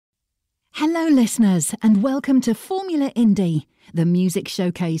Hello listeners and welcome to Formula Indie, the music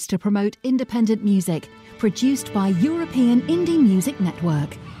showcase to promote independent music, produced by European Indie Music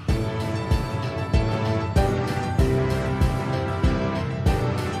Network.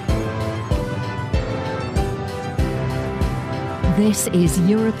 This is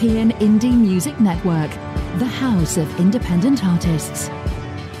European Indie Music Network, the house of independent artists.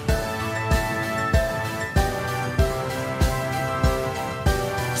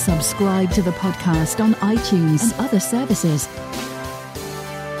 Subscribe to the podcast on iTunes and other services.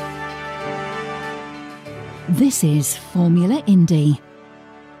 This is Formula Indie.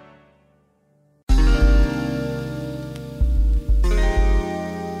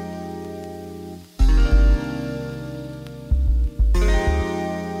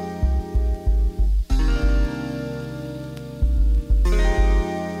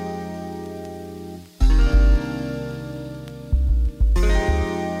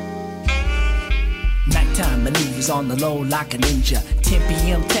 On the low like a ninja, 10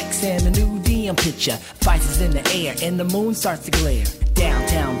 p.m. text and a new DM picture. Vices in the air and the moon starts to glare.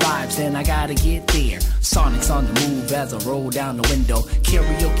 Downtown vibes and I gotta get there. Sonic's on the move as I roll down the window.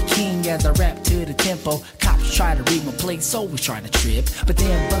 Karaoke king as I rap to the tempo. Cops try to read my place, always try to trip. But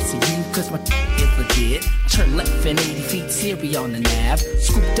then busting you cause my is legit. Turn left and 80 feet Siri on the nav.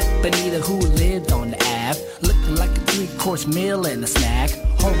 Scooped up Anita who lived on the Ave. Looking like a 3-course meal and a snack.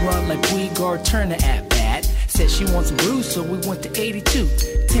 Home run like Uyghur Turner at bat. Said she wants some brews, so we went to 82.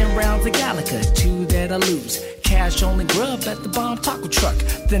 10 rounds of Gallica, 2 that I lose. Cash only grub at the bomb taco truck.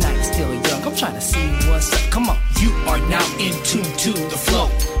 The night is still young, I'm trying to see what's up. Come on. You are now in tune to the flow.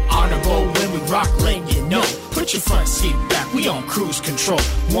 Honorable when we rock lane, you know. Put your front seat back, we on cruise control.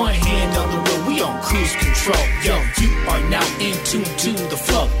 One hand on the road, we on cruise control. Yo, you are now in tune to the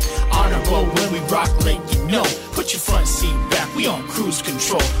flow. Honorable when we rock lane, you know. Put your front seat back, we on cruise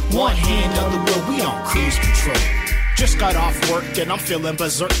control. One hand on the road, we on cruise control. Just got off work and I'm feeling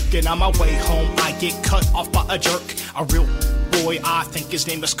berserk. And on my way home I get cut off by a jerk. A real boy, I think his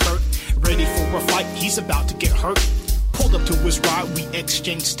name is Kurt. Ready for a fight, he's about to get hurt. Pulled up to his ride, we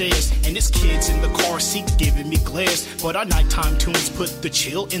exchanged stares. And his kids in the car seat giving me glares. But our nighttime tunes put the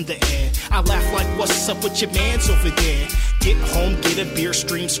chill in the air. I laugh like, what's up with your mans over there? Get home, get a beer,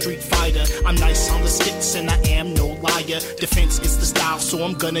 stream Street Fighter. I'm nice on the sticks and I am no liar. Defense is the style, so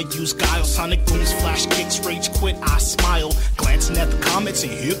I'm gonna use guile. Sonic booms, flash kicks, rage quit, I smile. Glancing at the comments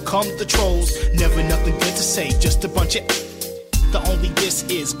and here come the trolls. Never nothing good to say, just a bunch of... The only diss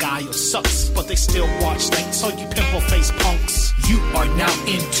is Guile sucks, but they still watch. Thanks all you pimple face punks. You are now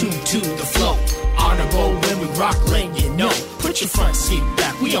in tune to the flow. Honorable when we rock lane, you know. Put your front seat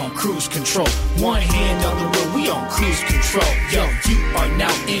back, we on cruise control. One hand on the road, we on cruise control. Yo, you are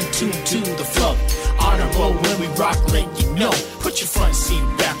now in tune to the flow. Honorable when we rock lane, you know. Put your front seat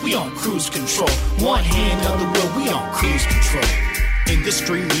back, we on cruise control. One hand on the road, we on cruise control. In the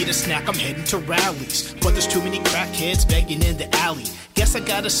street, need a snack, I'm heading to rallies. But there's too many crackheads begging in the alley. Guess I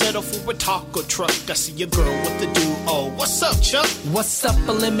gotta settle for a taco truck. I see a girl with the duo. What's up, Chuck? What's up,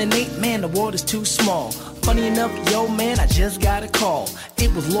 Eliminate? Man, the world is too small. Funny enough, yo, man, I just got a call.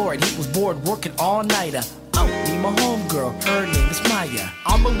 It was Lord, he was bored working all-nighter. I don't need my homegirl, her name is Maya.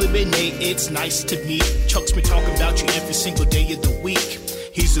 I'm Eliminate, it's nice to meet. Chuck's been talking about you every single day of the week.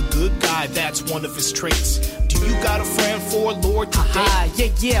 He's a good guy, that's one of his traits. Do you got a friend for Lord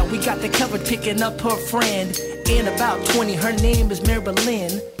today? Yeah, we got the covered picking up her friend. In about 20, her name is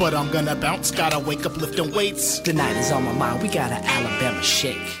Marilyn. But I'm gonna bounce, gotta wake up lifting weights. The night is on my mind, we got an Alabama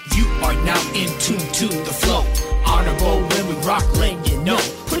shake. You are now in tune to the flow. Honorable when we rock lane, you know.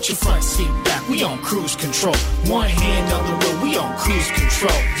 Put your front seat back, we on cruise control. One hand on the road, we on cruise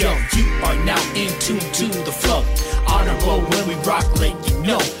control. Yo, you are now in tune to the flow. Honorable when we rock lane, you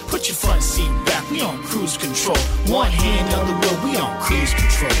know. Put your front seat back, we on cruise control. One hand on the road, we on cruise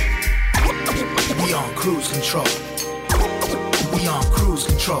control. We on cruise control. We on cruise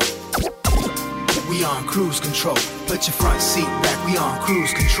control. We on cruise control. Put your front seat back, we on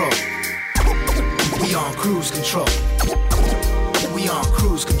cruise control. We on cruise control. We on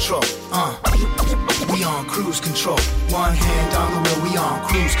cruise control. We on cruise control. One hand on the wheel, we on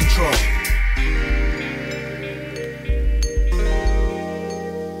cruise control.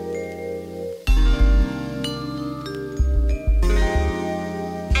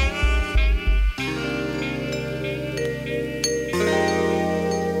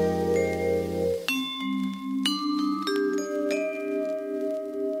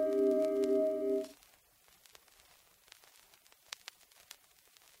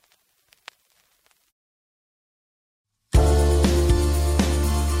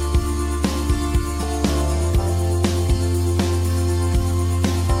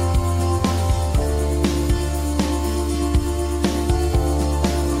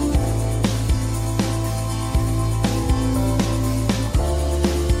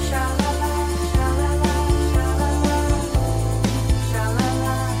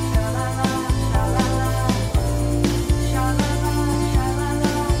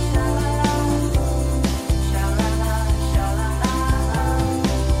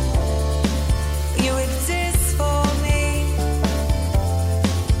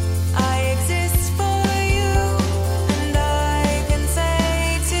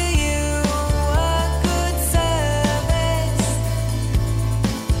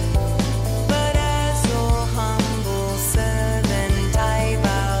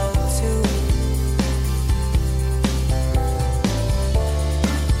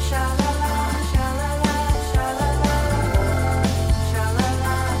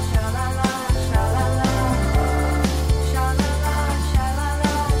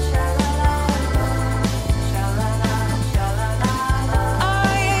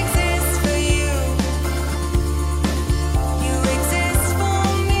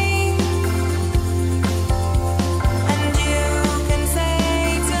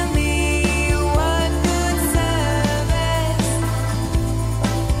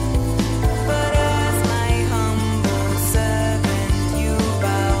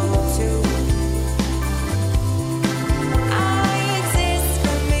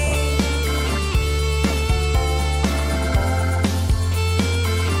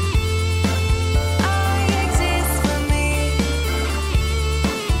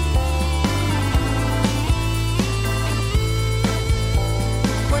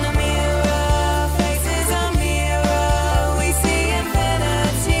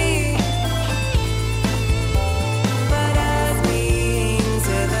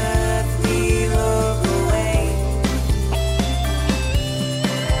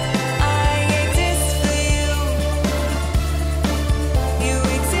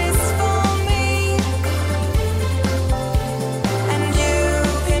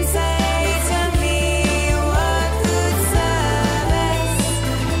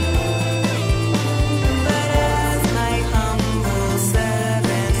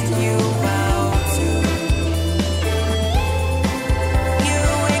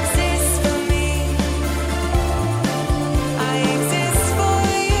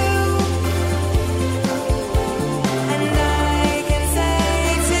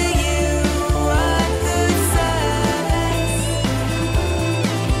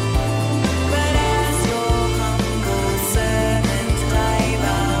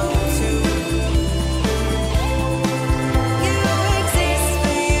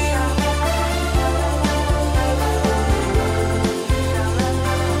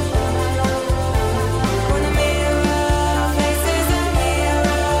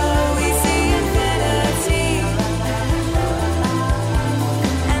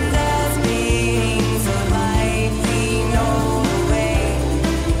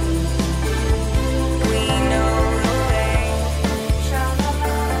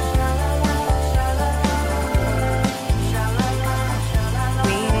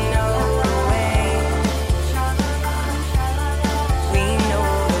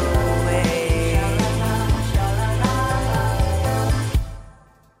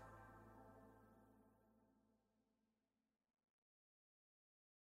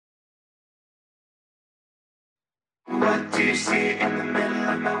 do you see in the middle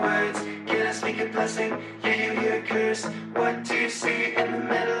of my words? Can I speak a blessing? Yeah, you hear a curse. What do you see in the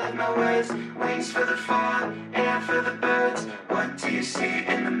middle of my words? Wings for the fall, air for the birds. What do you see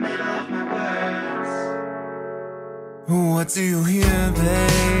in the middle of my words? What do you hear,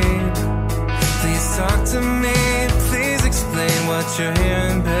 babe? Please talk to me. Please explain what you're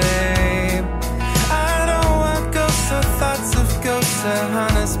hearing, babe. I don't want ghosts or thoughts of ghosts to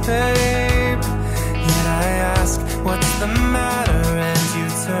haunt us, babe. Yet I ask, what's the matter? And you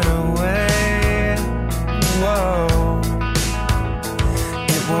turn away. Whoa.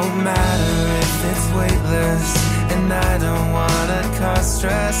 It won't matter if it's weightless, and I don't wanna cause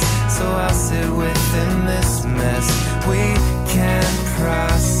stress, so I'll sit within this mess we can't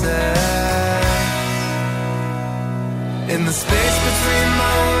process. In the space between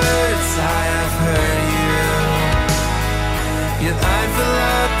my words, I have heard you. Yet I'd fill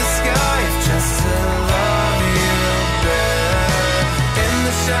out the sky just to love you better. In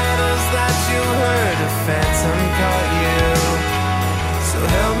the shadows that you heard, a phantom caught you. So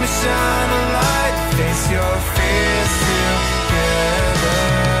help me shine a light, face your fears together.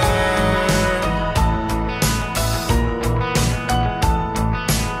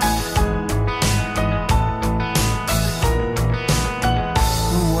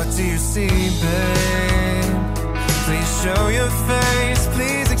 What do you see, babe? Please show your face,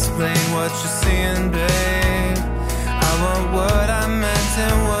 please explain what you're seeing, babe. I want what I meant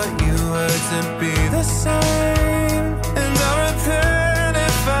and what you heard to be the same. And I'll repent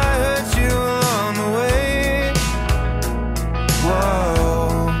if I hurt you along the way.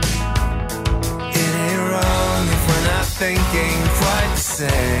 Whoa. It ain't wrong if we're not thinking quite the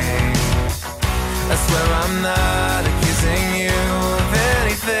same. I swear I'm not accusing you of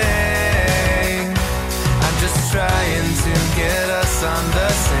anything. I'm just trying to get us on the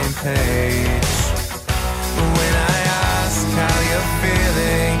same page. When I ask how you're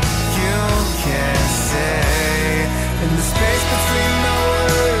feeling, you can't say. In the space between my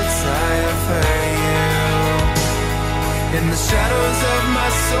words, I have heard you. In the shadows of my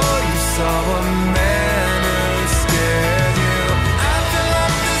soul, you saw a man who scared you. I fill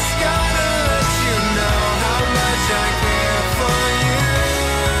up the sky to let you know how much I care for you.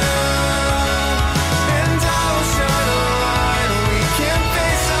 And I will shine a light, we can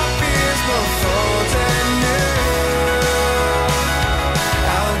face our fears, both old and new.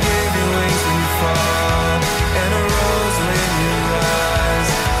 I'll give you wings when you fall, and a rose when you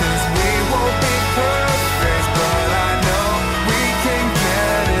rise. 'Cause we won't be perfect, but I know we can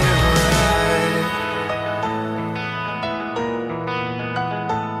get it right.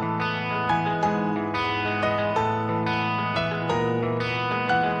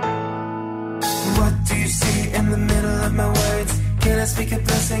 What do you see in the middle of my words? Can I speak a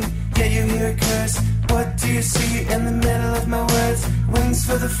blessing? Yeah, you hear a curse. What do you see in the middle of my words? Wings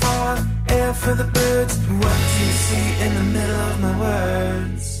for the fall, air for the birds. What do you see in the middle of my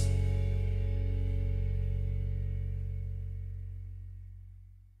words?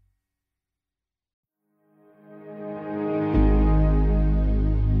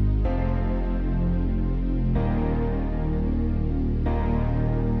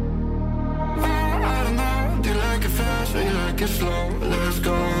 I don't know, do you like it fast or you like it slow? Let's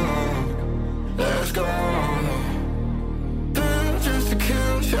go, let's go. Bill just to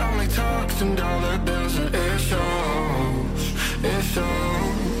kill, show me talks and dollar bills, and it shows, it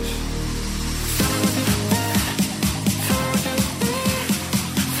shows.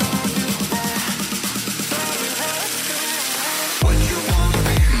 What you wanna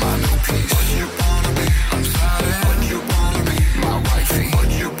be, my new piece. What you wanna be, I'm sorry. What you wanna be, my wifey. What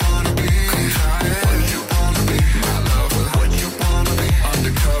you wanna be, come try it. What you wanna be, my lover. What you wanna be,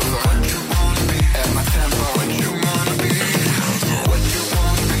 undercover. What you wanna be, at my tempo. What you wanna be, what you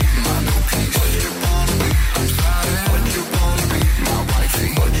wanna be, my new piece. What you wanna be, I'm sorry. What you wanna be, my wifey.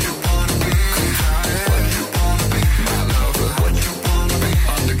 What you wanna be, come try it. What you wanna be, my lover. What you wanna be,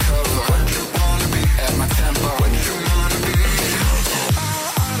 undercover. What you wanna be, at my tempo. What you wanna be.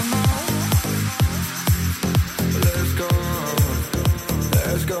 Let's go,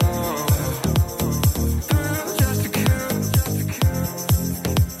 let's go. Just to kill,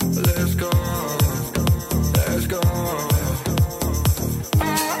 let's go, let's go. I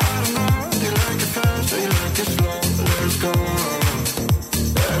don't know, do you like it fast or you like it slow? Let's go,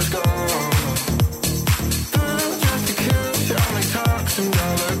 let's go. Just to kill, show me talks and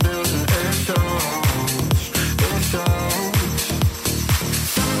dollar bills, and it shows, it shows.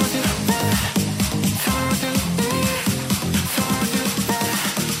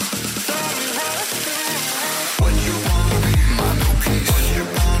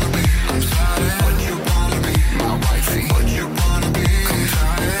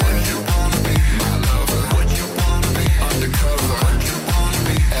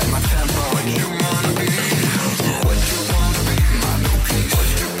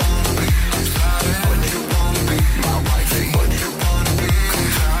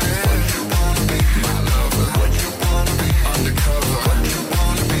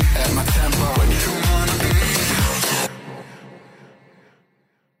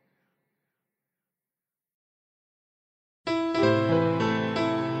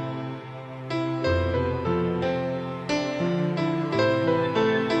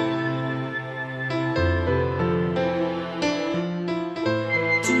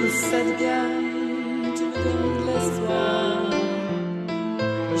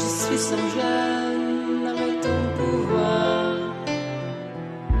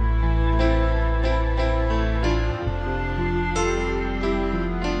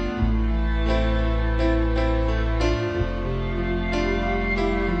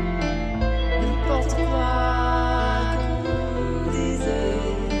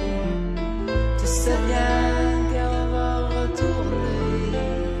 c'est bien qu'on va retourner.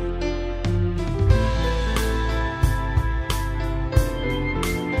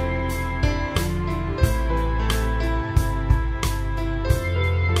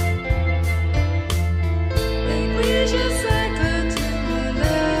 Et puis je sais que tu me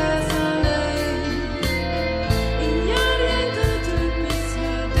laisses aller. Il n'y a rien que tu puisses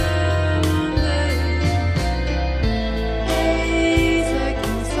me demander. Et c'est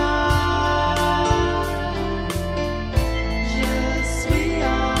comme ça. Je suis à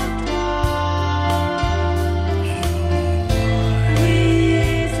toi. Oui,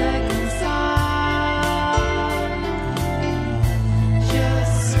 c'est comme ça. Je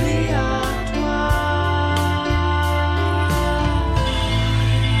suis à toi.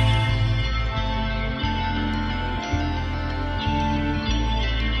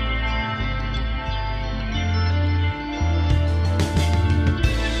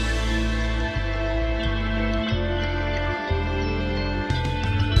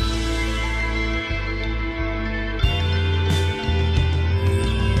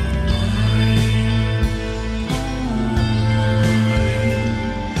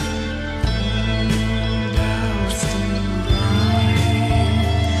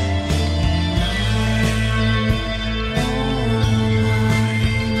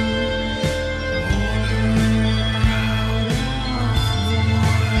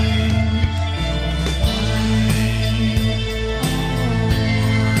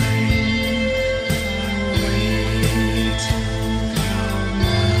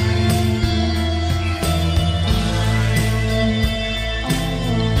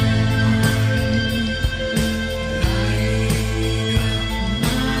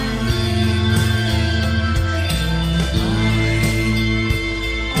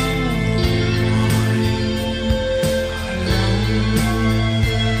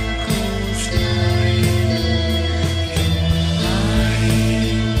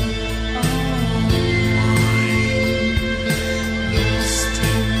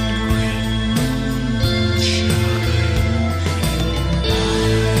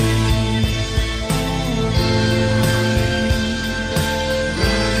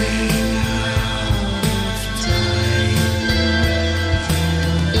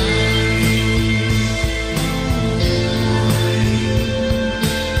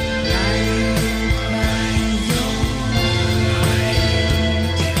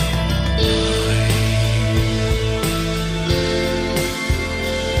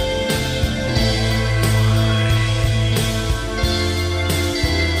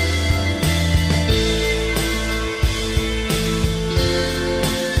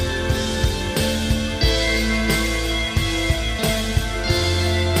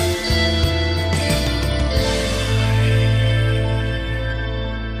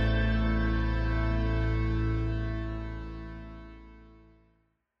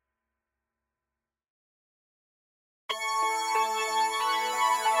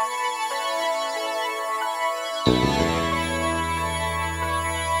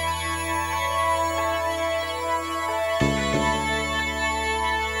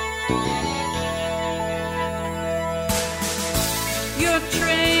 Your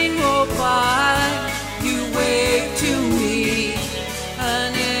train rolled by, you waved to me,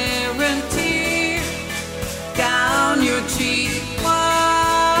 an errant tear down your cheek. Why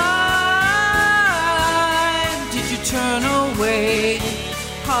did you turn away?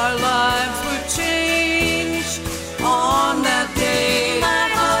 Our lives were changed on that day. My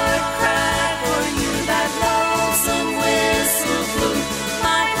heart cried for you, that lonesome whistle blew.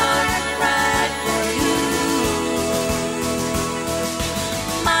 My heart cried for you.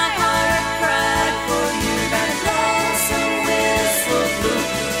 My heart cried for you, that lonesome whistle blew.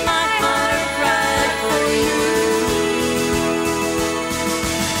 My heart cried for you.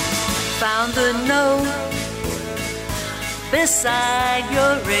 Found the note beside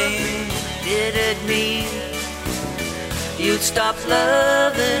your ring. Did it mean you'd stop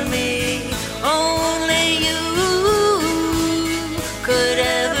loving me? Only you could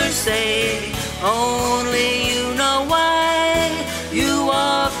ever say. Only you know why you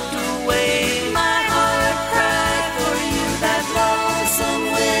walked away. My heart cried for you, that lonesome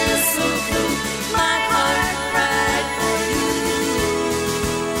whistle blew. My heart cried for you.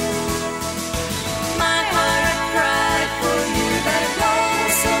 My heart cried for you, that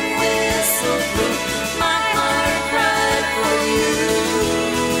lonesome whistle blew. My heart cried for you.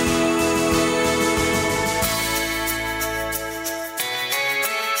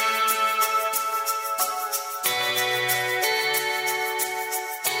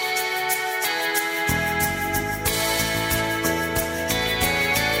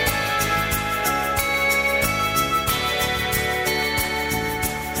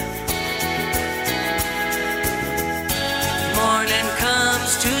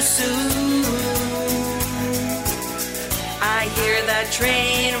 sad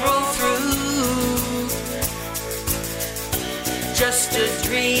train roll through. Just a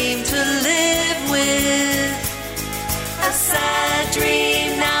dream to live with. A sad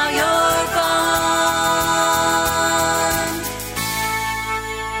dream, now you're gone.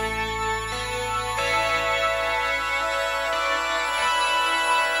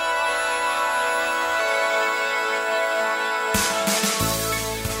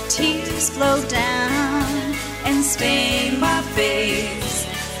 Tears flow down and stain my face.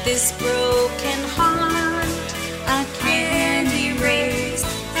 This broken heart I can't erase.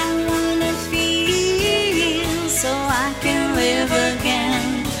 I wanna feel so I can live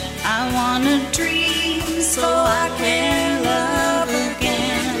again. I wanna dream so I can love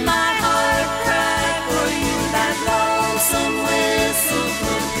again. My heart cried for you, that lonesome whistle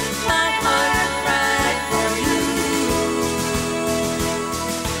blew. My heart cried for you.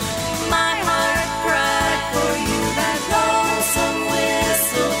 My heart cried for you, that lonesome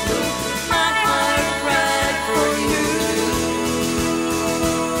whistle blew. My heart cried.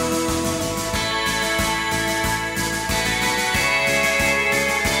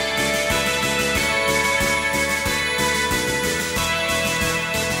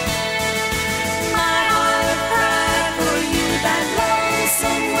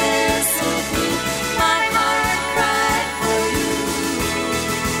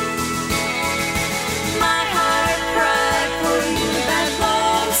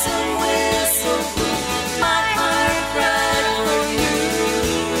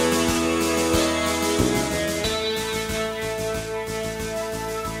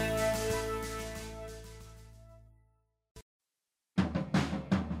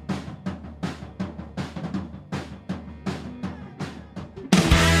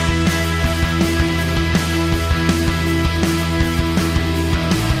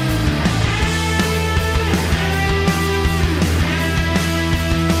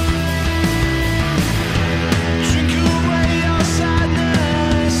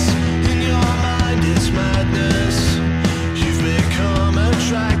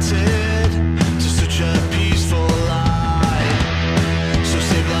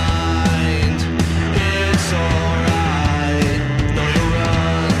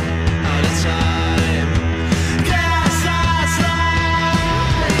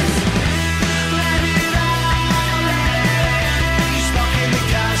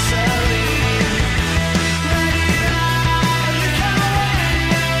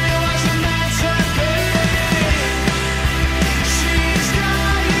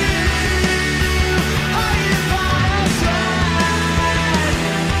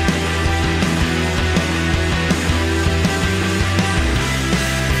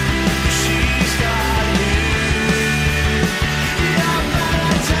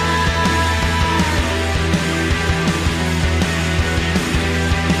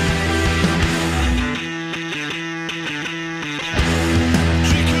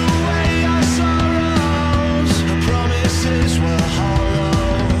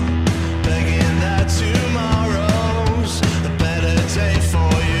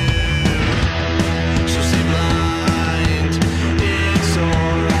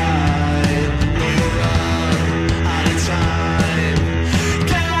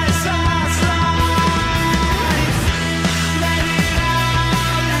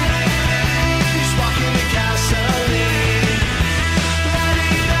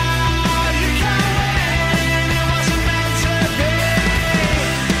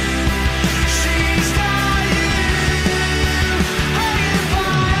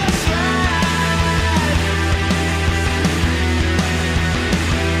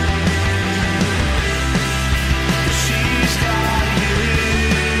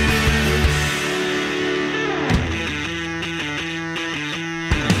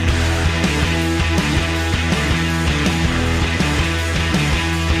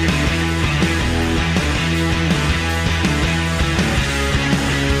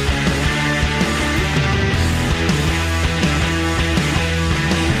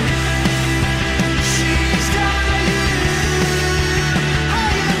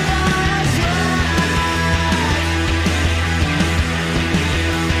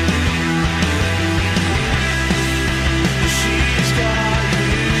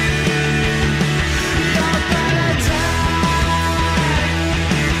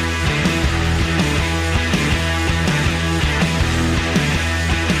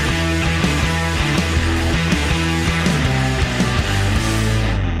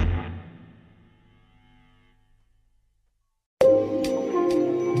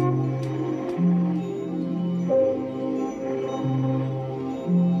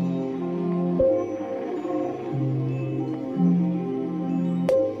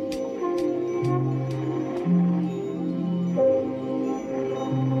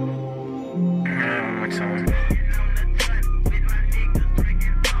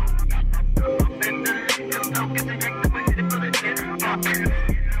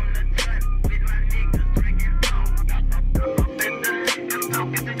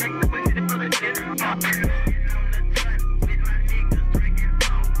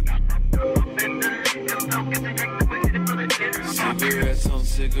 Cigarettes on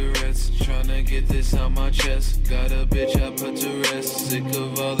cigarettes, tryna get this out my chest. Got a bitch I put to rest, sick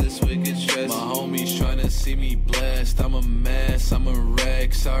of all this wicked stress. My homies tryna see me blessed. I'm a mess, I'm a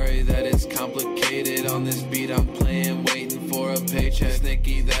wreck. Sorry that it's complicated. On this beat I'm playing, waiting for a paycheck.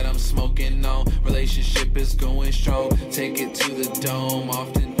 Snicky that I'm smoking on. Relationship is going strong. Take it to the dome.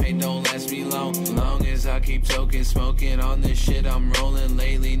 Often pain don't last me long. Long as I keep toking, smoking on this shit I'm rolling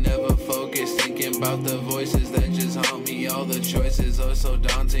lately. Never focused, thinking about the voices that just haunt me. All the choices are so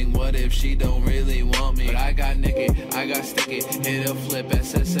daunting. What if she don't really want me? But I got naked, I got sticky. Hit a flip,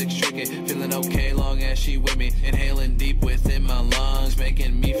 SSX tricky. Feeling okay long as she with me. Inhaling deep within my lungs,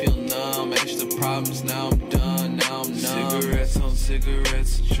 making me feel numb. Match the problems, now I'm done, now I'm numb. Cigarettes on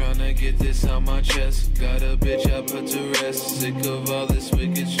cigarettes, tryna get this out my chest. Got a bitch I put to rest, sick of all this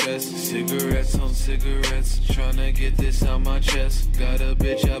wicked stress. Cigarettes on cigarettes, tryna get this out my chest. Got a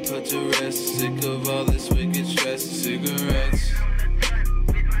bitch I put to rest, sick of all this wicked stress. Cigarettes.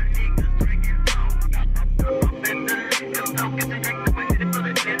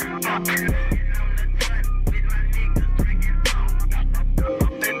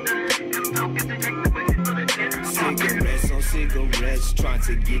 Cigarettes on cigarettes, trying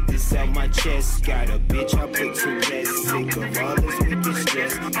to get this out my chest. Got a bitch I put to rest, sick of all this wicked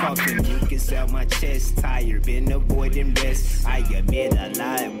stress. Coughing mucus out my chest, tired, been avoiding rest. I admit I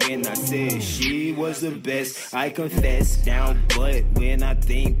lied when I said she was the best. I confess down, but when I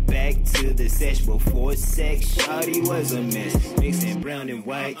think back to the sesh before sex, shawty was a mess. Mixing brown and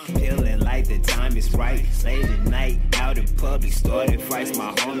white, feeling like the time is right. Late at night, out in public, started fights.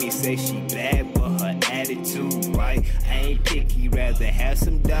 My homie say she bad, but her attitude right. I ain't picky, rather have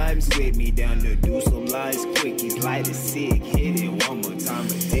some dimes with me. Down to do some lines, quickies, light is sick. Hit it one more time,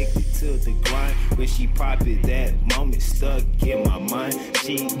 addicted to the grind. When she pop it, that moment stuck in my mind.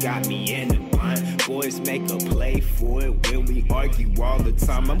 She got me in the bind. Boys make a play for it when we argue all the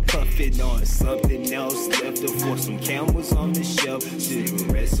time. I'm puffing on something else, left her for some camels on the shelf.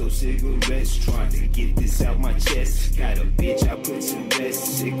 Cigarettes, so cigarettes, trying to get this out my chest. Got a bitch I put to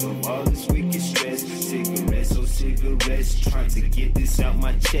rest, sick of all this wicked stress. Cigarettes, so cigarettes, trying to get this out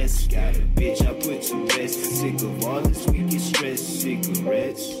my chest. Got a bitch I put to rest, sick of all this wicked stress.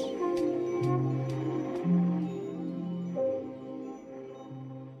 Cigarettes.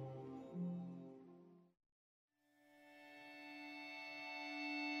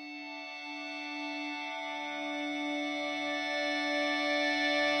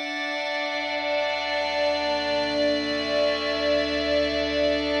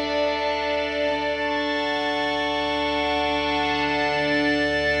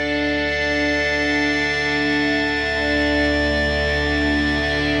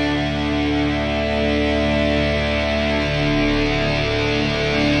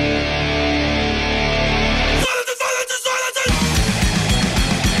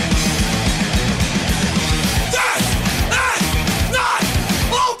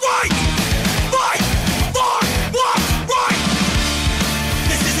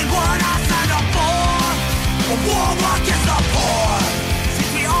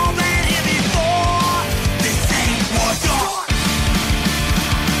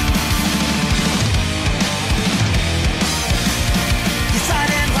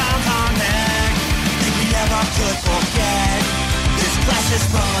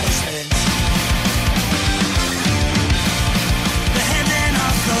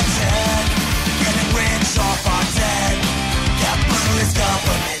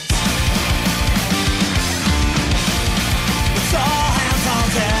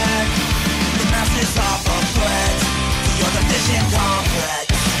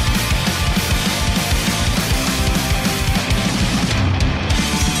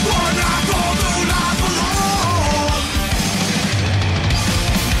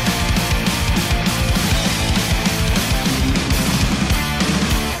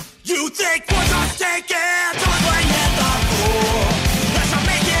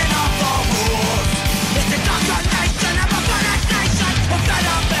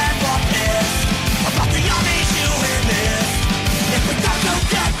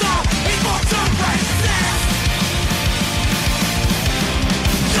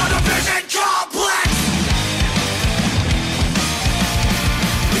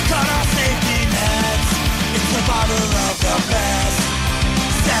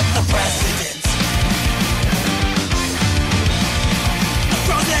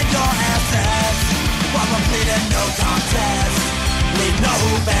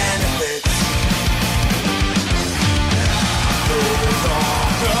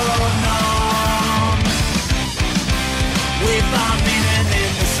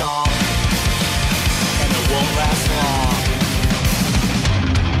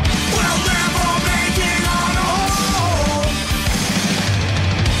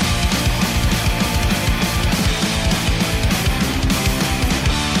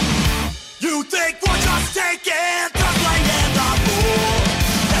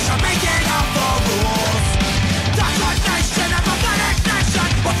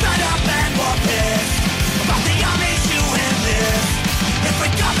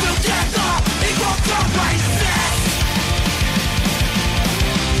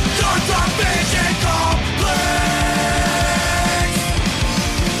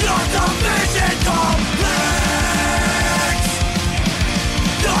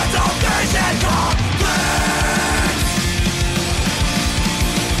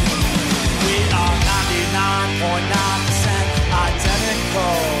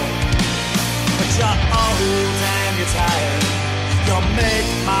 old and you're tired. You'll make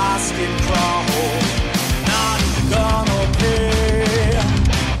my skin crawl. Not gonna pay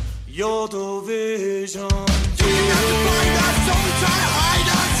your division. You have to find us, so we try to hide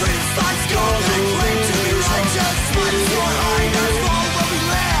us. Treat us like scum and claim to be righteous. Might as well hide us all where we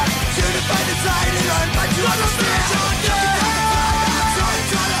land. Unify the tide and learn, but you understand.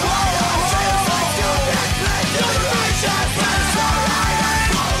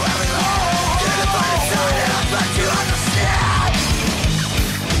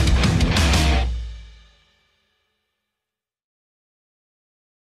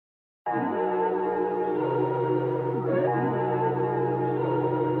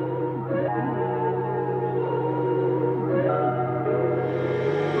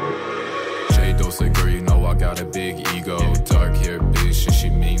 Got a big ego, dark hair bitch, and she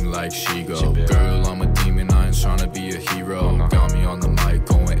mean like she go. Girl, I'm a demon, I ain't tryna be a hero. Got me on the mic,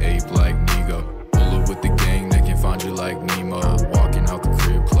 going ape like Nego. Pull up with the gang, they can find you like Nemo. Walking out the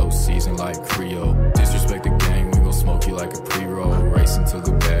crib, close season like Creo. Disrespect the gang, we gon' smoke you like a pre-roll. Racing to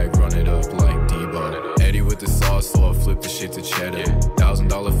the bag, run it up like Debo. Eddie with the sauce, so I flip the shit to cheddar.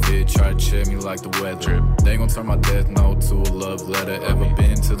 $1,000 fit, try to check me like the weather. They gon' turn my death note to a love letter. Ever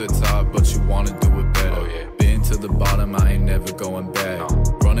been to the top, but you wanna do it better. Been to the bottom, I ain't never going back.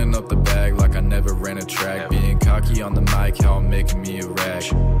 Running up the bag like I never ran a track. Being cocky on the mic, how I'm making me a rack.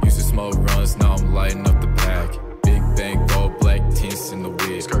 Used to smoke runs, now I'm lighting up the pack. Big bang, gold, black tints in the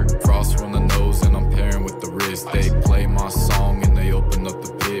wig. Frost from the nose and I'm pairing with the wrist. They play my song and they open up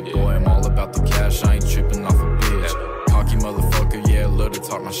the pit. Boy, I'm all about the cash, I ain't tripping off a bitch. Cocky motherfucker, yeah, love to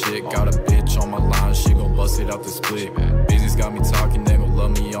talk my shit. Got a bitch on my line, she gon' bust it out the split. Business got me talking, they gon'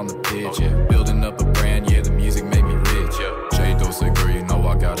 love me on the pitch. Building up a brand, yeah, the music made me rich. J-Do say, girl, you know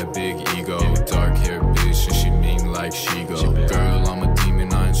I got a big ego. Dark hair bitch, and she mean like she go. Girl, I'm a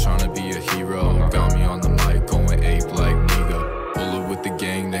demon, I ain't tryna be a hero. Got me on the mic, going ape like Nego. Pull up with the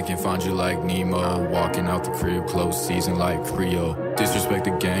gang, they can find you like Nemo. Walking out the crib, close season like Creo. Disrespect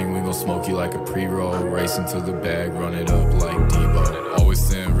the gang, we gon' smoke you like a pre-roll. Racing to the bag, run it up like Debo. Always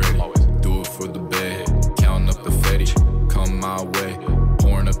stand ready, do it for the bed. Counting up the fetty, come my way.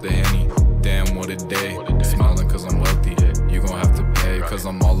 Pouring up the Henny, damn what a day. Smiling cause I'm wealthy, you gon' have to pay. Cause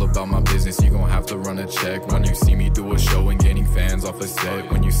I'm all about my business, you gon' have to run a check. When you see me do a show and gaining fans off a set.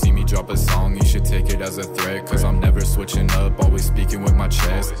 When you see me drop a song, you should take it as a threat. Cause I'm never switching up, always speaking with my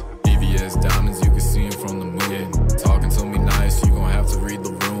chest. VVS diamonds, you can see them from the moon. Talking to me nice, you gon' have to read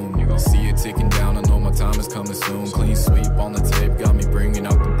the room. You gon' see it ticking down, I know my time is coming soon. Clean sweep on the tape, got me bringing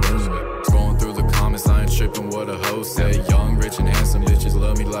out the broom. Scrolling through the comments, I ain't tripping what a host say. Young, rich, and handsome bitches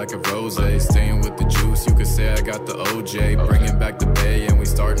love me like a rose. Staying with the juice, you could say I got the OJ. Bringing back the Bay, and we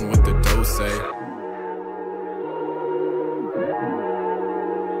starting with the dose.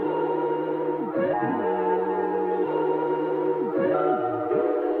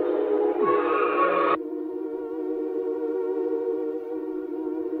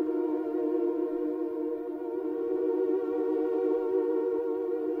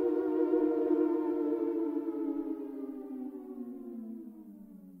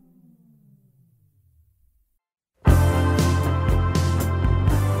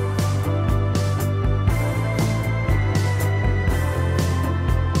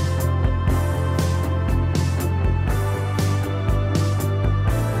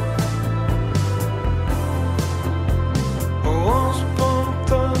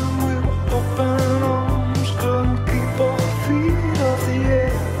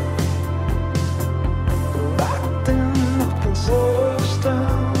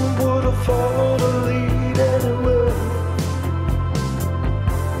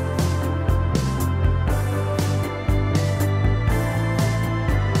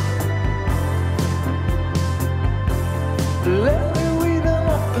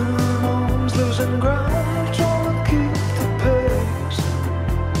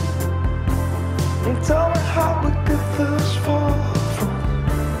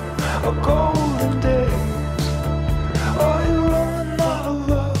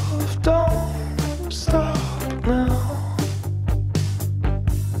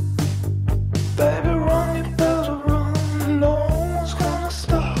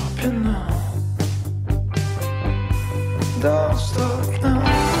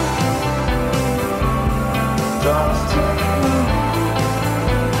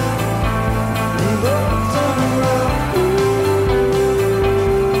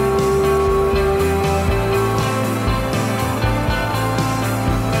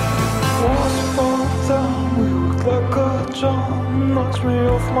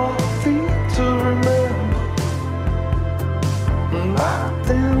 Back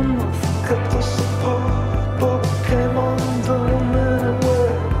then, nothing kept us apart. but came undone anyway.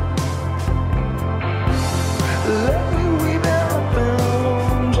 Let me weave in the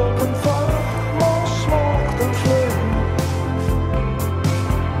balloons, open fire, more smoke than flame.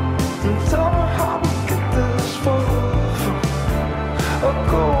 And tell me how we get this far from a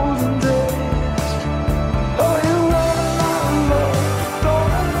golden days. Are you running out of love?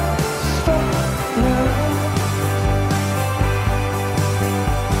 Don't stop now.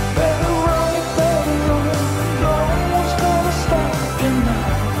 Better run, no one's gonna stop you now.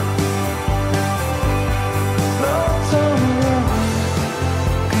 No turn around,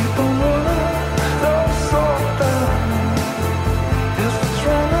 keep on running, don't slow down. If it's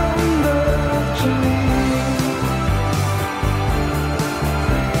running that you need.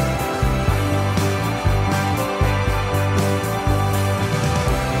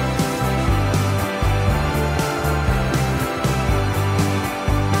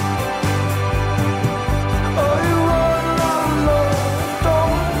 Are you running out of love?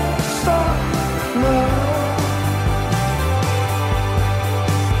 Don't stop now.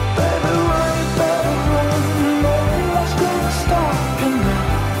 Baby, run, you better run. No one's gonna stop you now.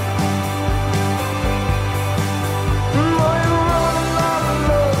 Are you running out of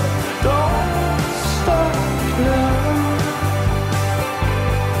love? Don't stop now.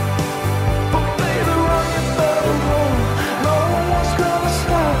 But baby, run, you better run. No one's gonna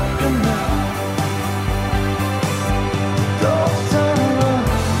stop you now. Don't turn around,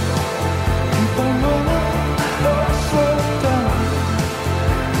 keep on running, don't slow down,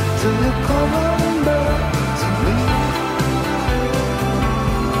 till you're coming back to me.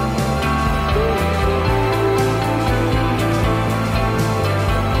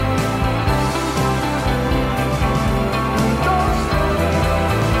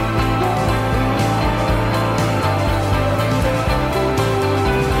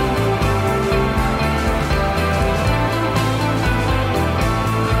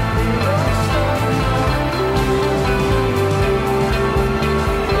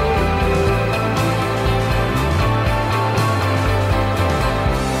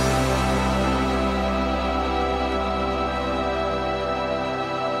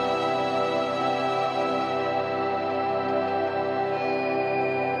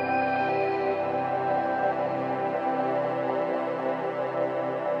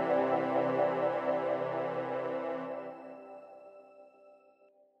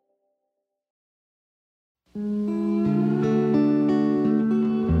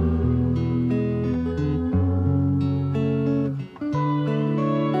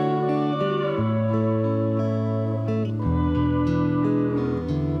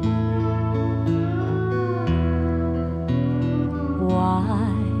 Don't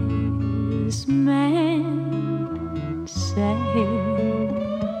wise men say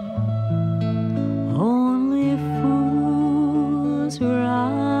only fools rush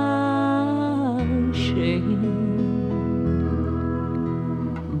in,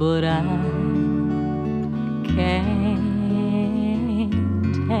 but I can't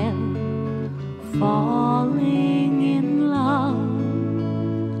help falling in love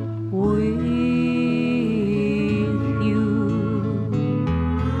with you.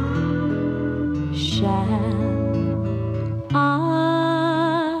 Shall I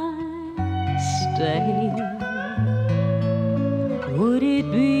stay? Would it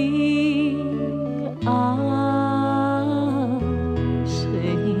be a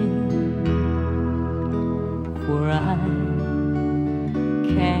sin? For I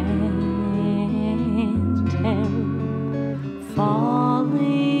can't help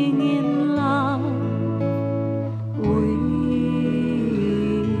falling in love with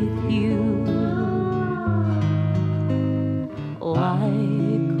you.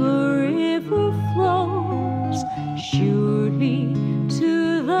 Like a river flows surely to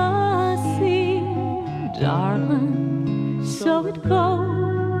the sea, darling, so it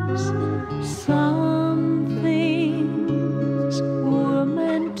goes. Some things were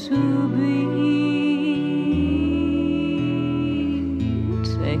meant to be.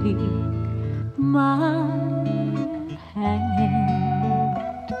 Take my hand,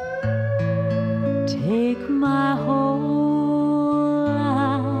 take my whole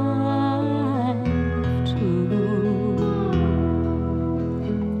life too,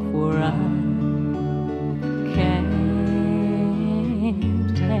 for I can't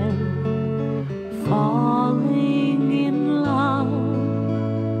help falling in love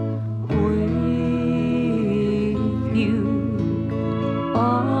with you.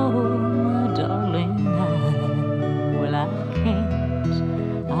 Oh, my darling,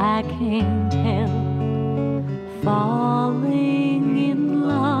 I can't help falling in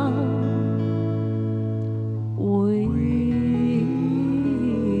love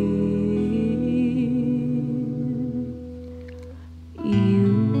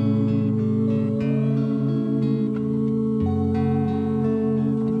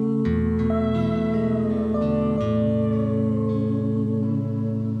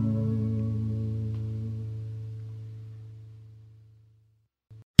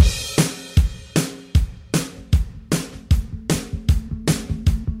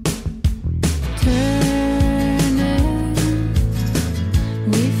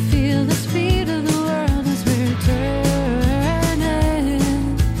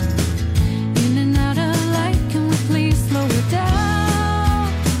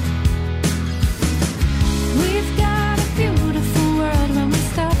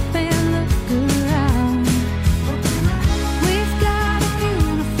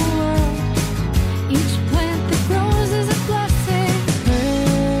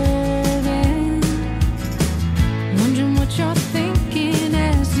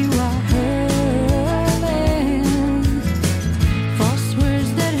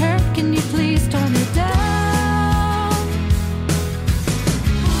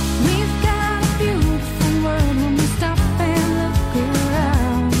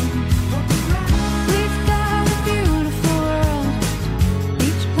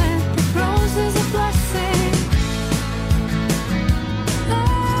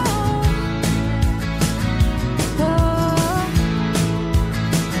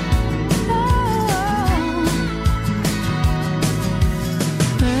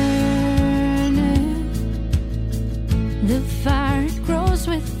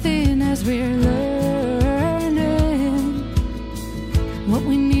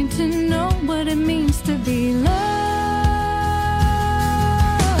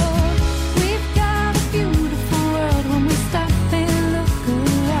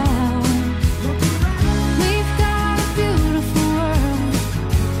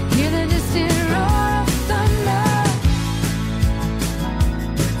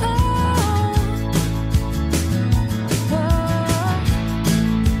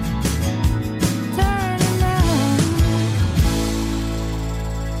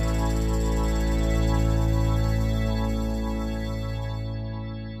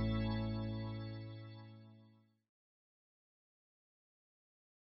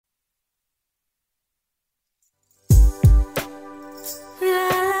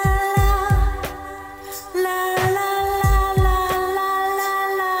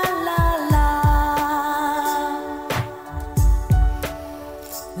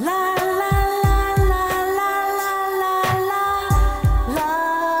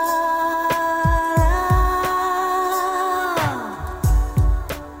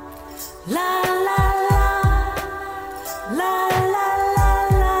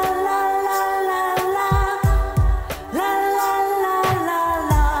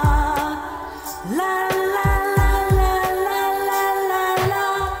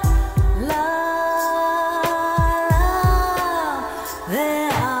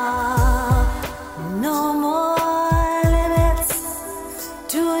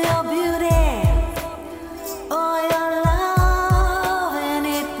Oh, your love and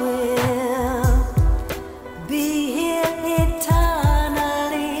it will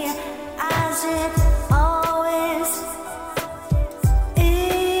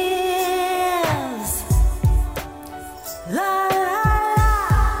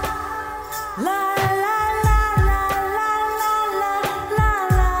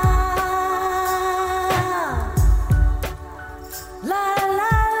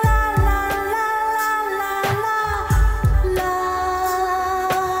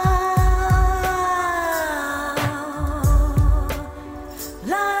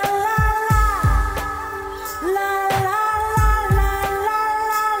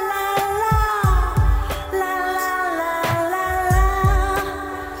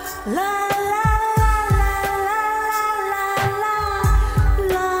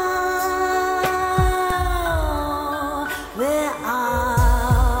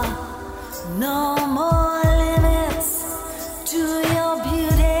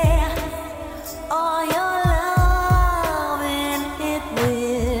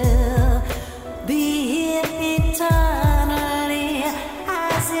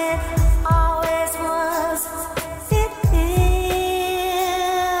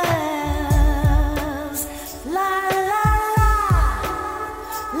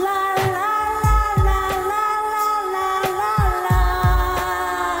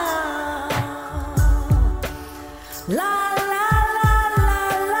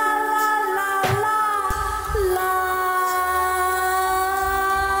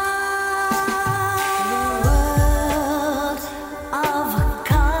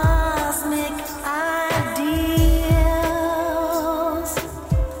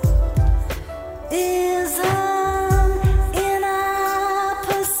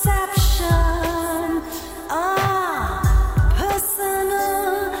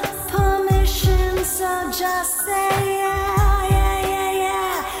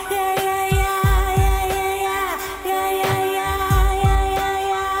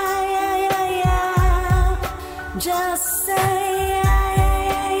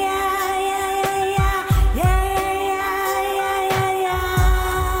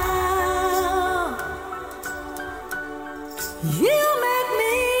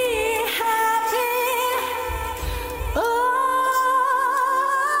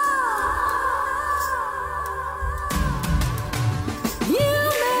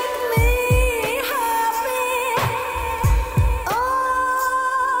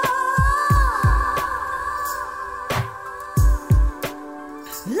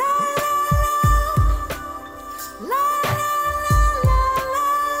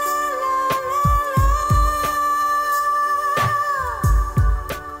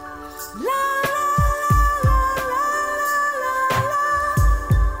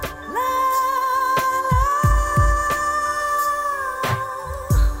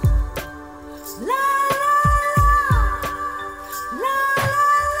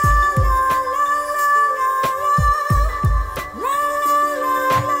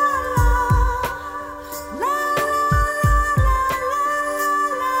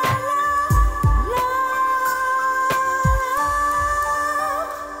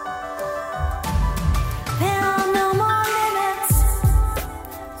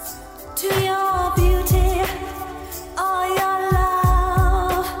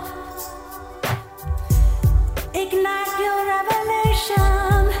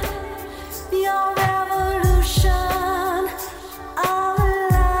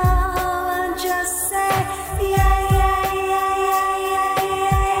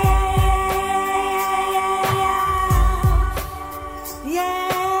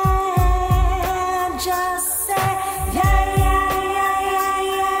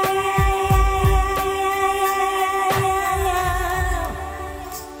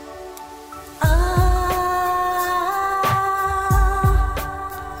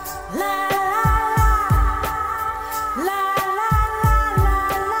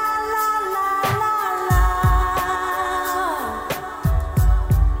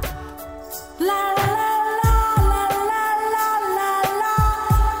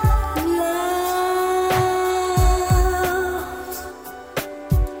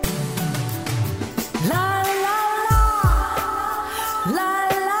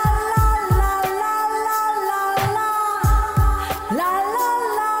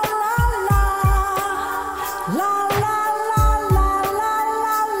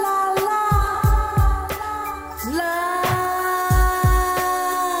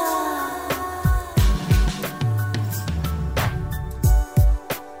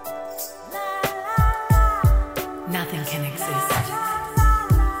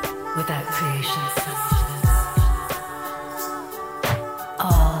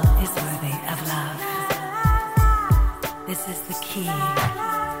This is the key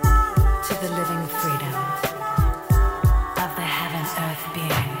to the living freedom of the heaven-earth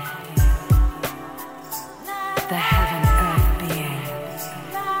being. The heaven-earth being.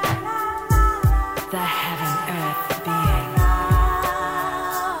 The heaven-earth being.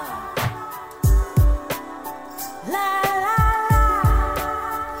 La la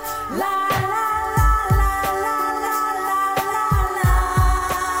la la la la la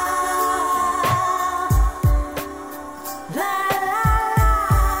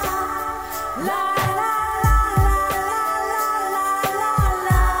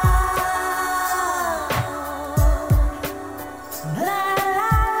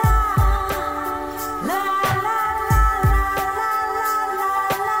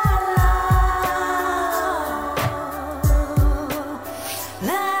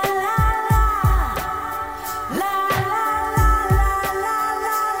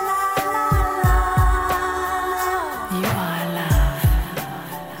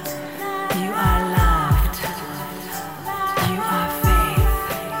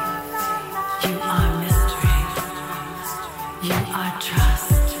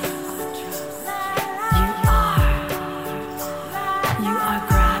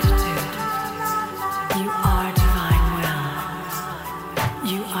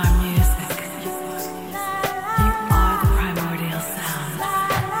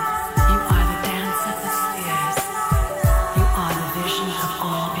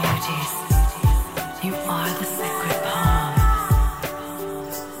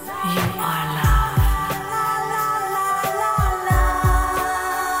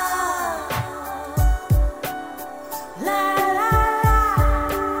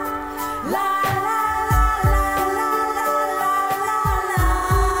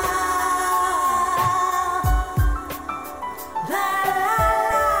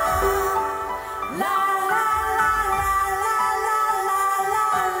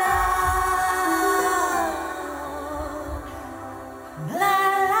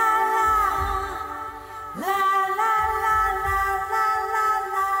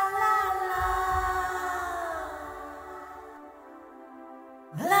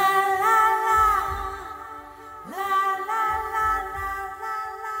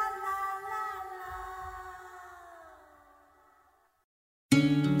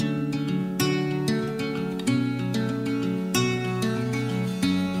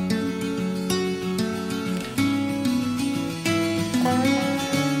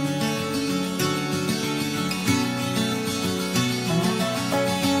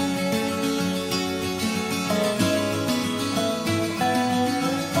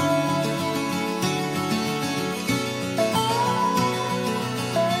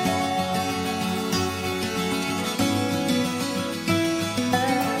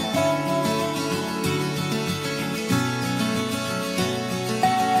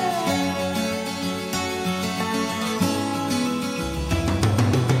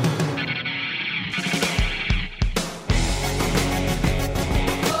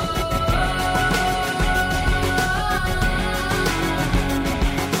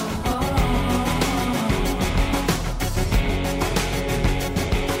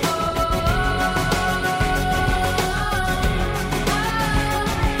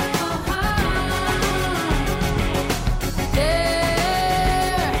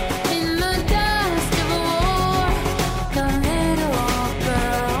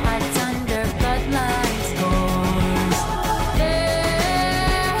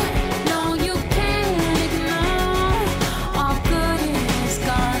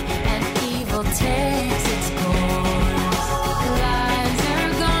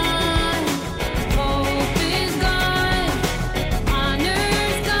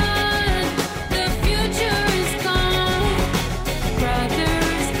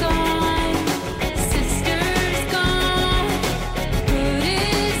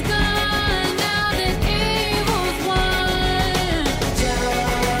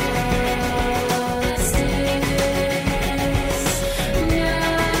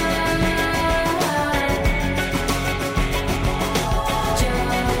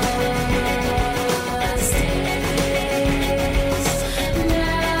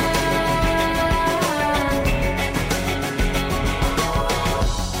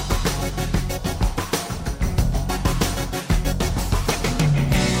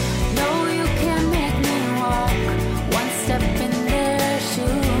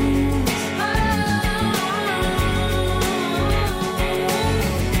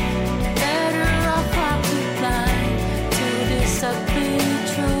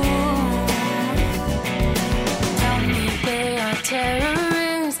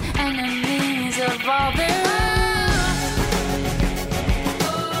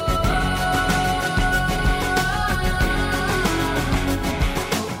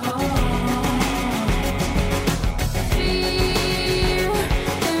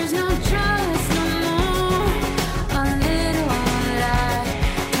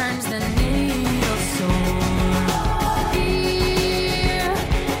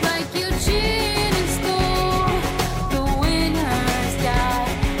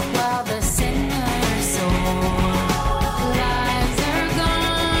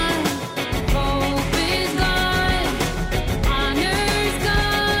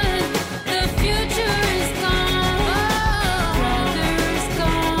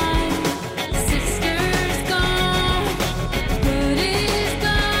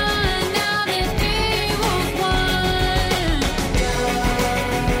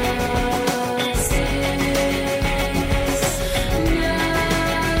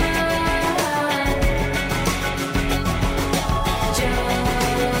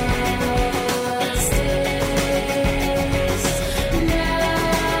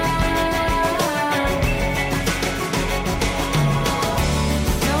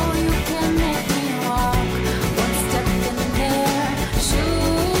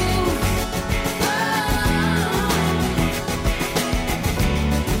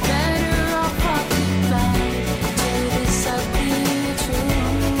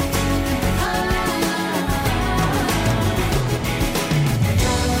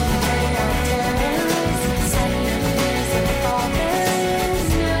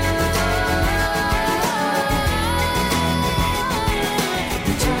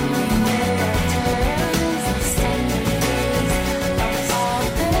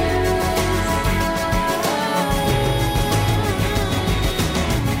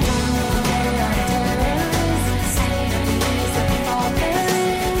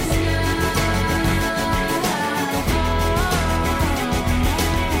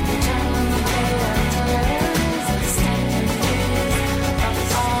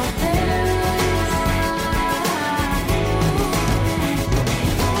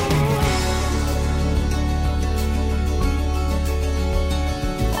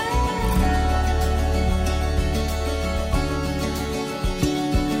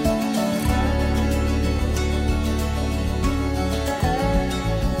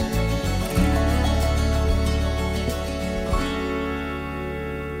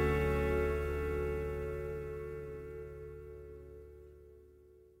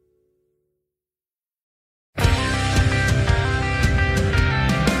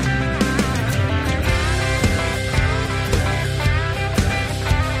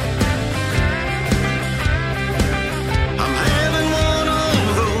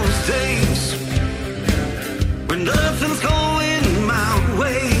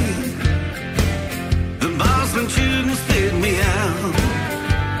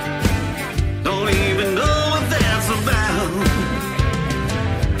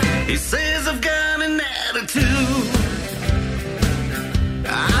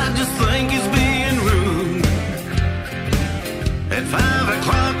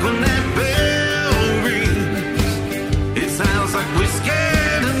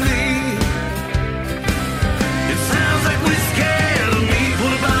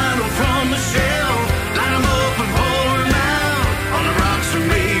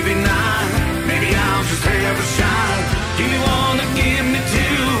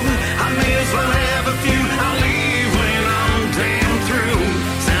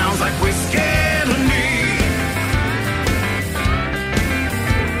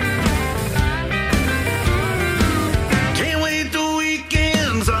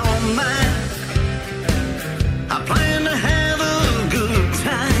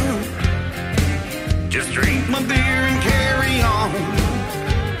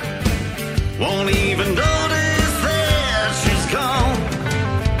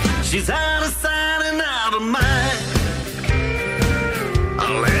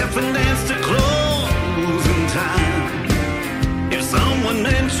and dance to closing time. If someone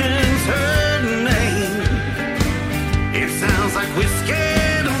mentions her name, it sounds like whiskey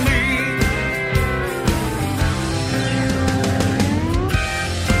to me.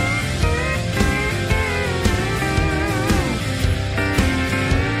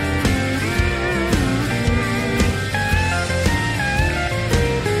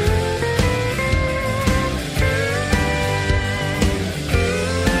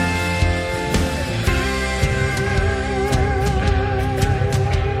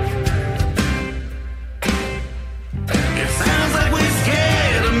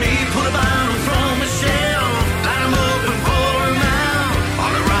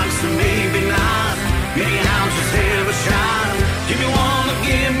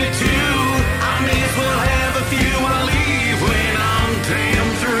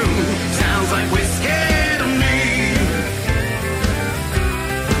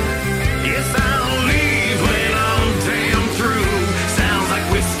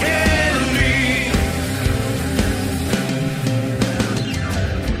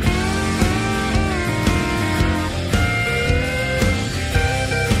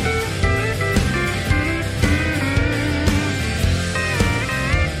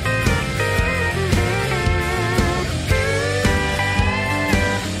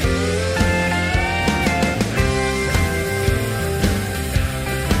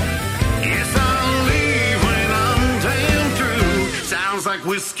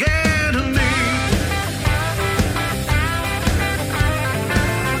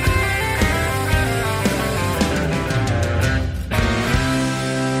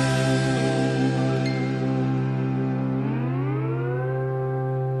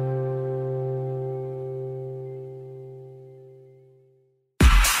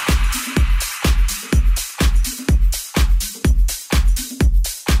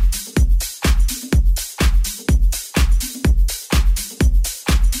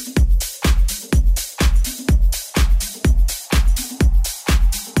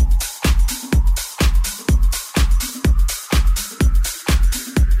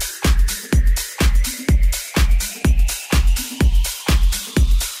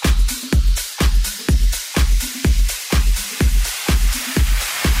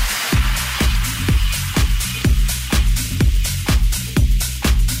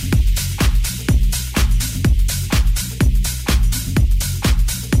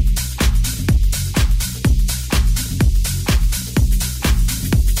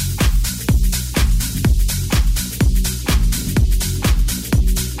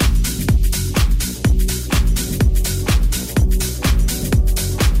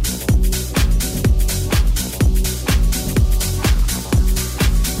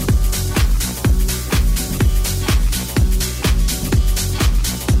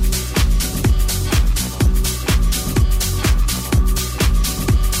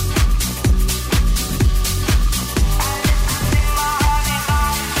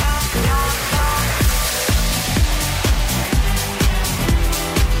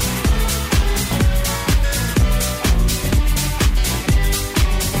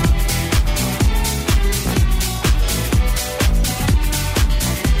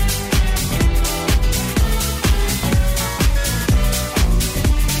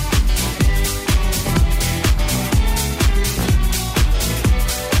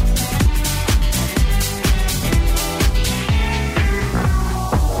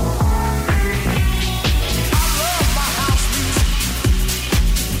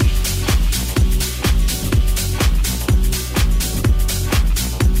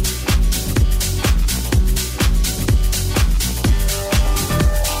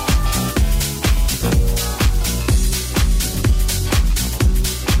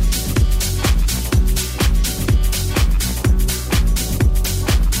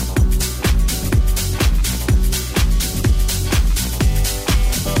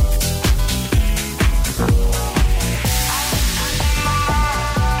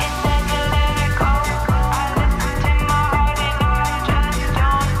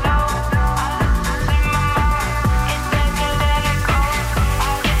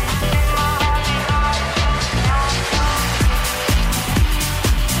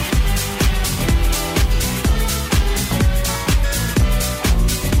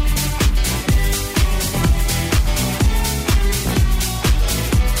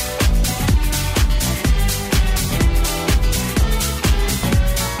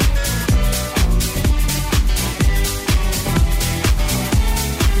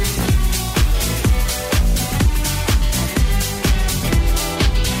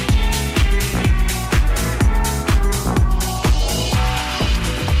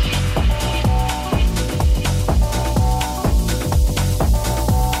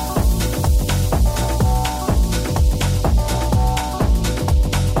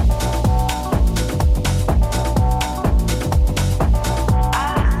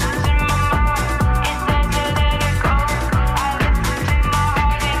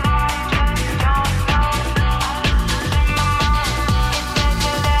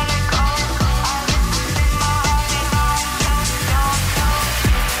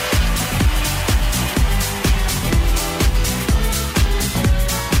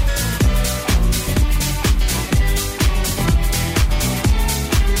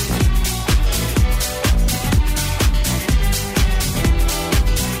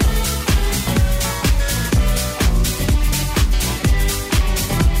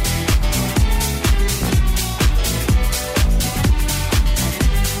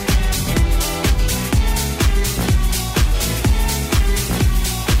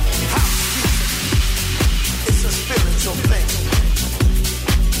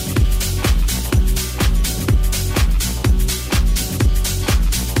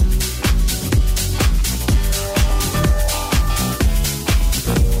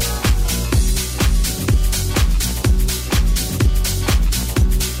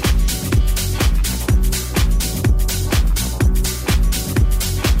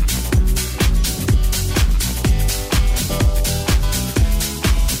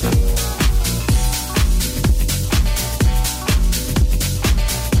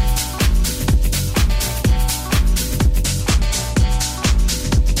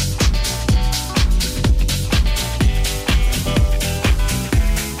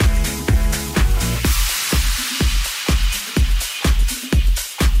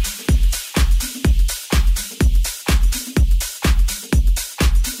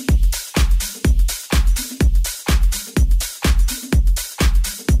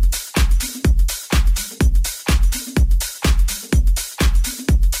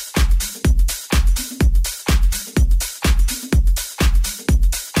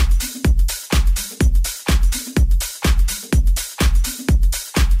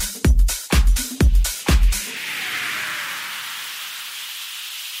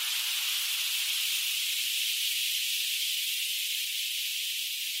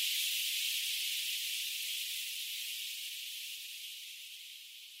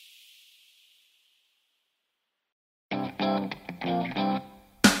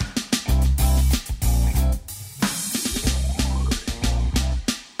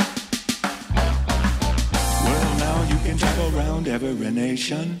 every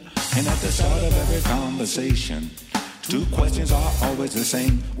nation, and at the start of every conversation, two questions are always the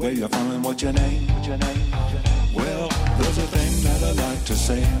same. Where you from and what's your name? Well, there's a thing that I like to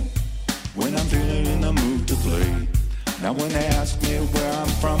say when I'm feeling in the mood to play. Now when they ask me where I'm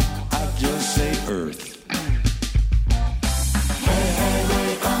from, I just say Earth. Hey, hey, where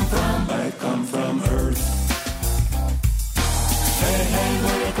you come from? I come from Earth. Hey, hey,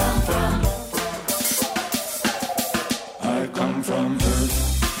 where you come from? I come from Earth.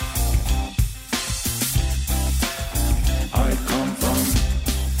 I come from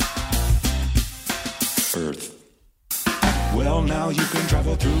Earth. Well, now you can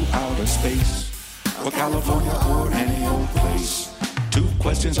travel through outer space, or California, or any old place. Two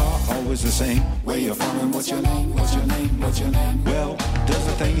questions are always the same. Where you from and what's your name? What's your name? What's your name? Well, there's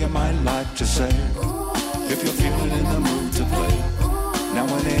a thing you might like to say if you're feeling in the mood to play. Now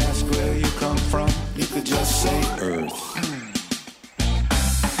when they ask where you come from, you could just say Earth.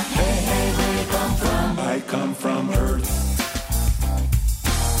 Hey, hey, where you come from? I come from Earth.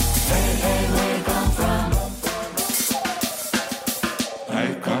 Hey, hey, where you come from?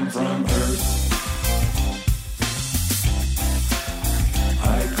 I come from Earth.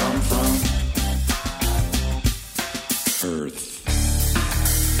 I come from Earth.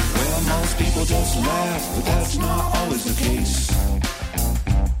 Well, most people just laugh, but that's not always the case.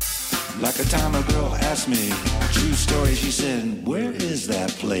 Like a time a girl asked me, true story, she said, where is that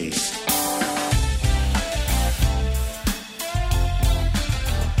place?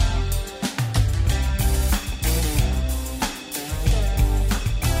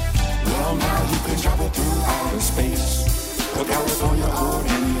 Well, now you can travel through outer space, or California, or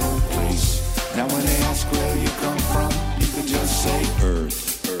any old place. Now when they ask where you come from, you can just say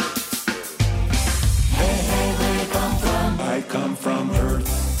Earth. Hey, hey, where you come from? I come from Earth.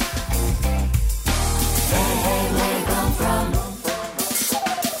 Hey, hey, where you come from?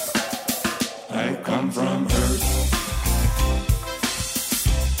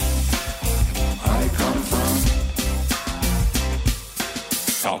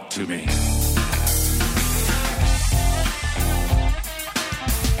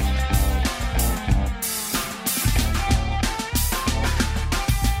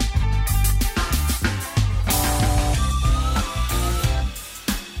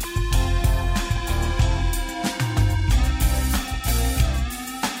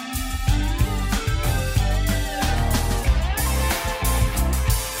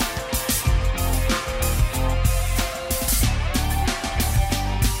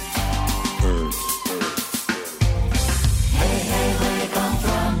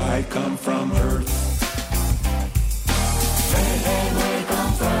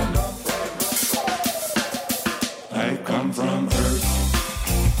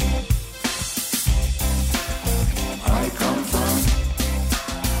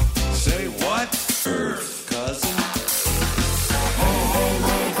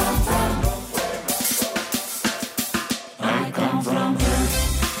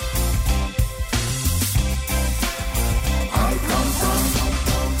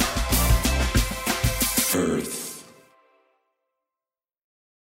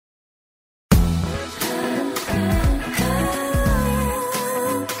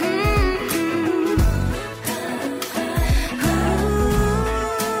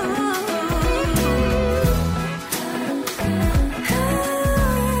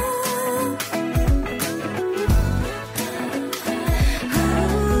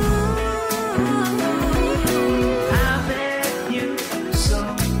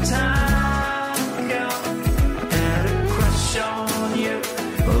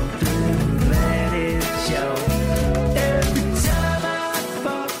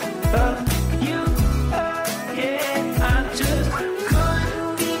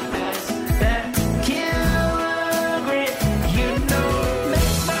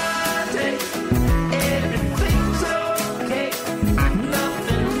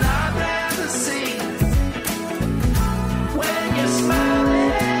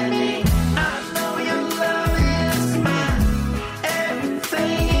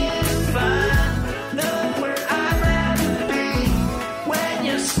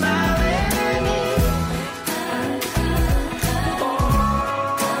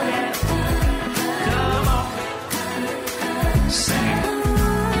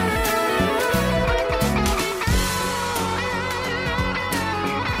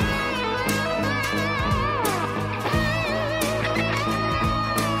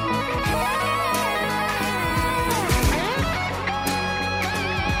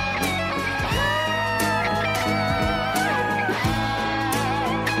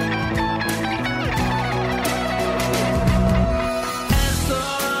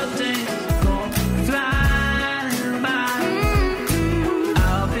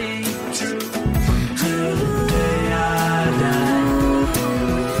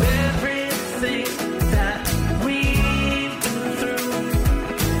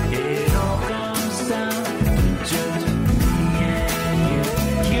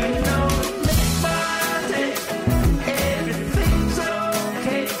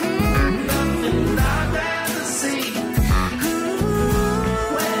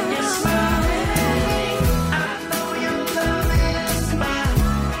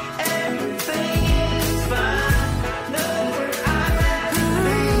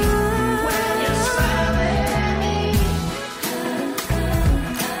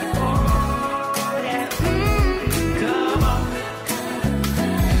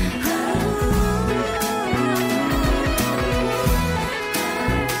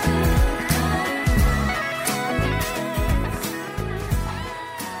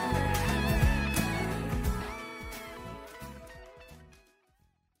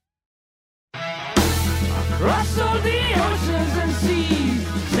 Rustle the oceans and seas,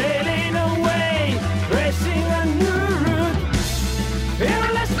 sailing away, tracing a new route.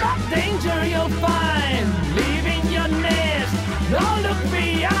 Fearless but danger you'll find, leaving your nest, don't look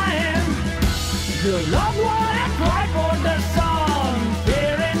behind. Your loved one has cried for the song,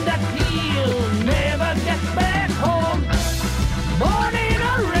 fearing that he'll never get back home. Mourning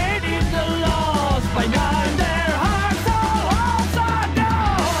already the loss, by now in their hearts all hopes are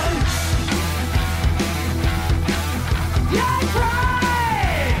gone. Yeah,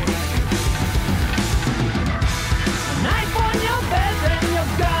 try. A knife on your belt and your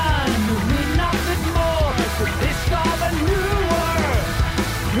gun, you need nothing more to discover new world.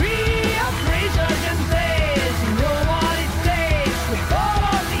 Free of razors and blades, you know what it takes to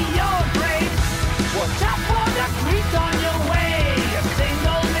follow the old graves. Watch out for the creek on your way, a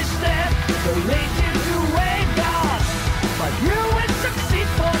single misstep will lead you to where God. But you will succeed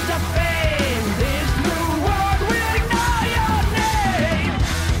for the fame, this new world will know your name.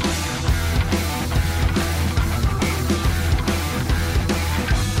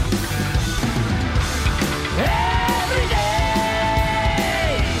 Every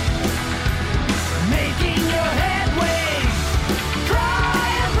day, making your headway, try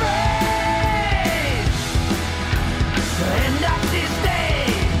and break the end of this day.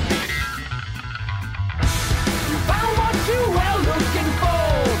 You found what you were looking for,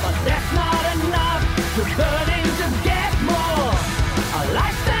 but that's not enough. You're burning to get more. A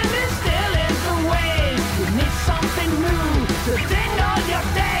life standing still is the way. You need something new to tingle your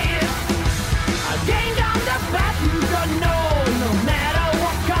days. Again down the path you don't know. No matter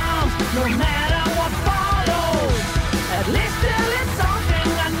what comes, no matter what follows, at least still it's something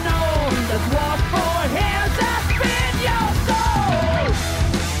unknown. That's what for years has been your soul.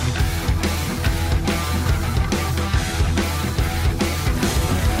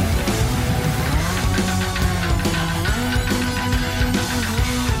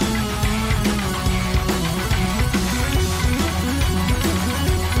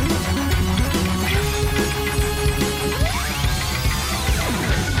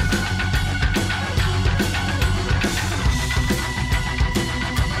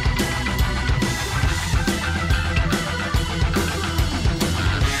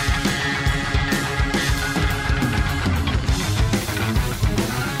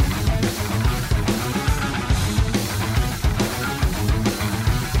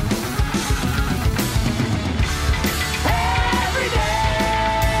 Every day,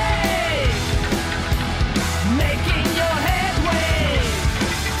 making your headway,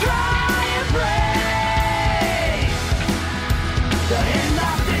 try and break the end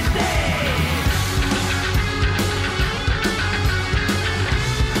of this day.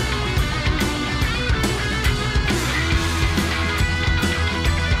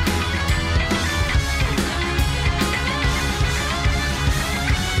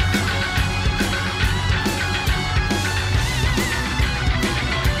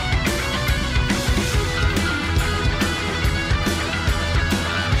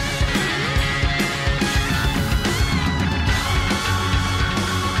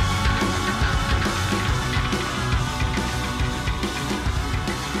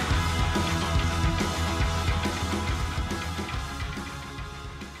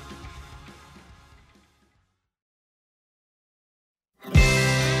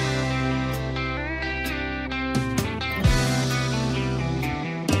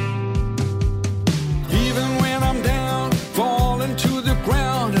 Even when I'm down, falling to the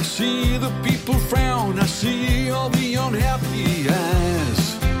ground, I see the people frown, I see all the unhappy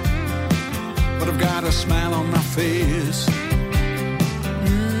eyes. But I've got a smile on my face.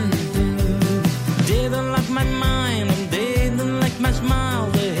 They don't like my mind and they don't like my smile.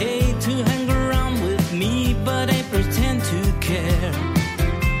 They hate to hang around with me, but I pretend to care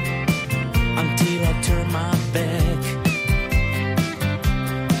until I turn my back.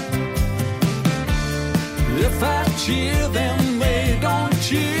 If I cheer them, they don't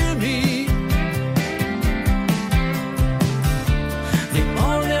cheer me. They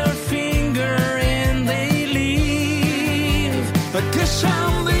point their finger and they leave. I guess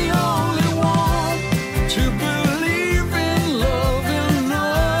I'm the only one to believe in love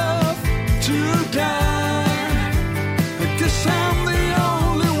enough to die. I guess I'm the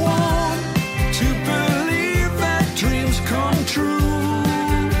only one to believe that dreams come true.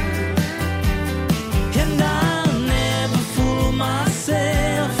 And I'll never fool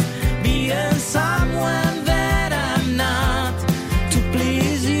myself, being someone that I'm not, to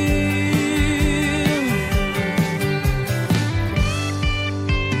please you.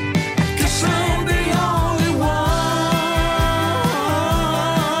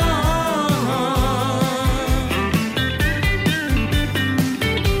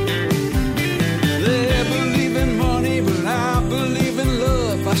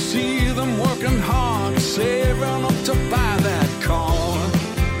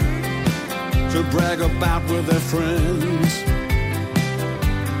 brag about with their friends.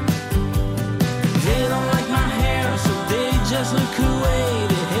 They don't like my hair, so they just look away.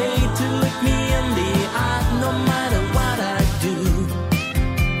 They hate to look me in the eye, no matter what I do.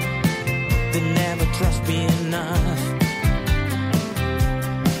 They never trust me enough.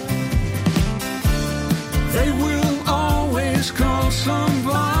 They will always call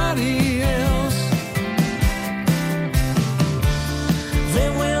somebody else. They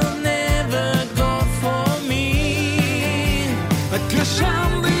will never go for me. I guess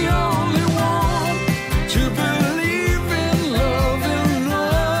I'm the only one to believe in love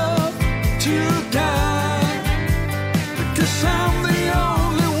enough to die. I guess I'm the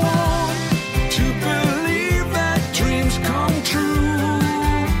only one to believe that dreams come true.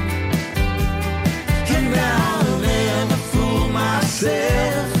 And I'll never fool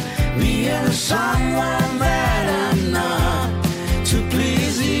myself being someone that I'm not to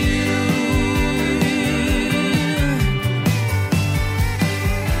please you.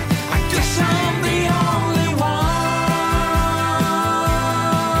 I guess I'm the only one.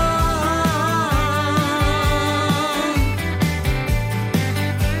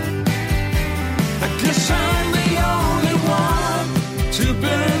 I guess I'm the only one to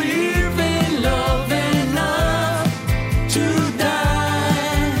believe in love enough to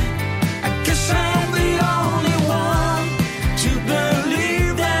die. I guess I'm the only one to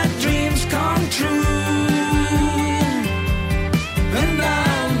believe that dreams come true. And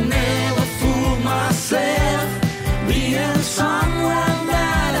I'll never fool myself being someone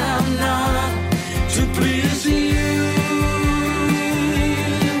that I'm not to please you.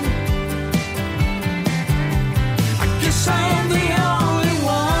 I guess I'm the only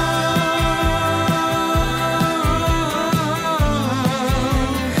one.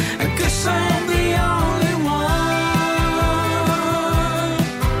 I guess I'm the only one.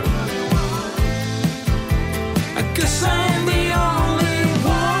 I guess I'm the only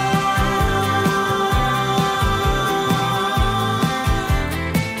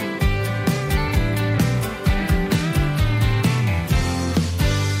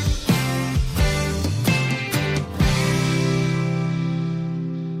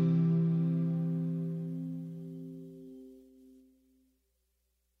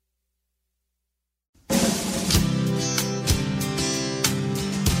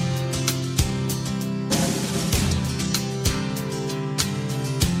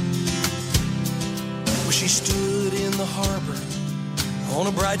Well, she stood in the harbor on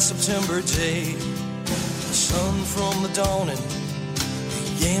a bright September day. The sun from the dawning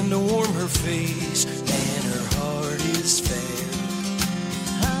began to warm her face, and her heart is fair.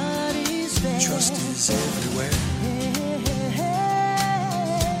 Trust is everywhere.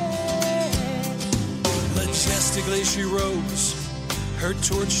 Majestically she rose, her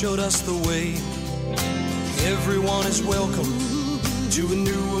torch showed us the way. Everyone is welcome to a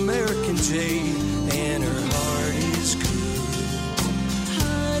new American day, and her heart is good,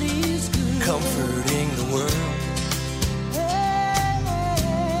 comforting the world.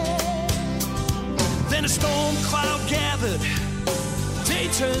 Then a storm cloud gathered, day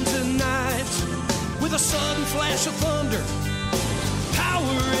turned to night, with a sudden flash of thunder,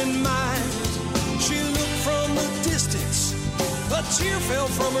 power and might. She looked from the distance, a tear fell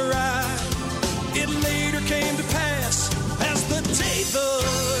from her eye. It later came to pass as the day the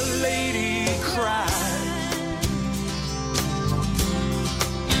lady cried.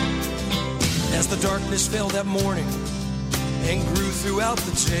 As the darkness fell that morning and grew throughout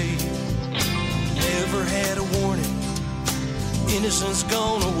the day, never had a warning, innocence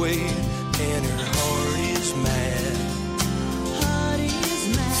gone away, and her heart is mad,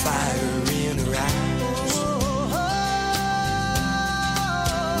 fire in her eyes.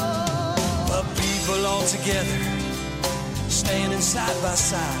 But people all together, standing side by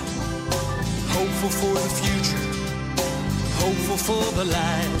side, hopeful for the future, hopeful for the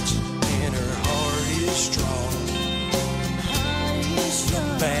light, and her heart is strong. The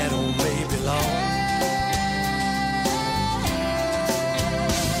battle may be long.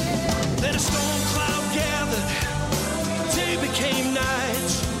 Then a storm cloud gathered, day became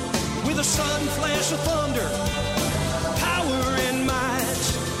night, with a sudden flash of thunder, power and might.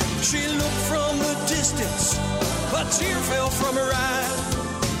 She looked from the distance, a tear fell from her eye.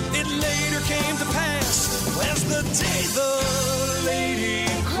 It later came to pass as the day the lady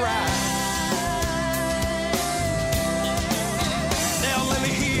cried. Now let me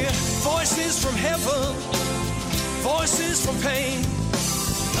hear voices from heaven, voices from pain.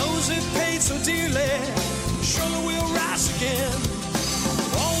 Those that paid so dearly surely will rise again.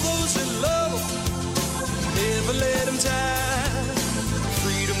 All those that love, never let them die.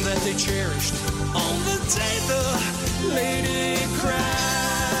 Freedom that they infinitely cherished on the day the lady cried.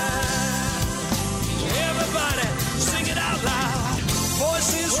 Everybody sing it out loud.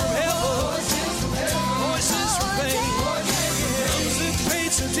 Voices from heaven, voices from pain. Those that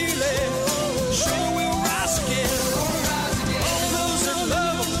paid so dearly, sure will rise again. All those that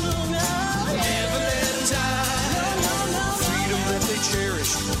love them, never let them die. Freedom that they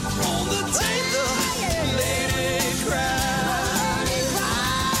cherish on the day the lady cried.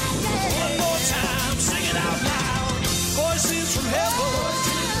 One more time, sing it out loud. Voices from heaven,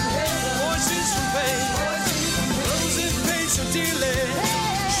 voices from pain. Those that paid so dearly,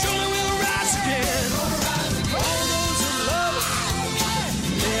 surely will rise again. All those that love them,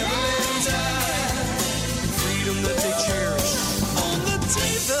 never let them die. Freedom that they cherish on the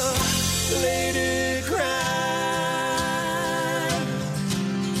day the lady cried.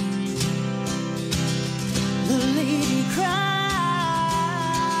 The lady cried.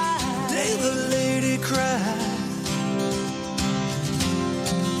 Day the lady cried.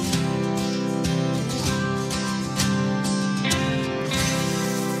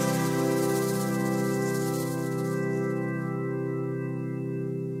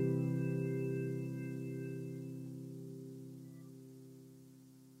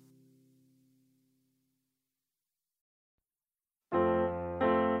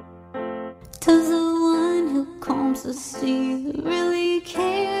 Does the one who combs the sea really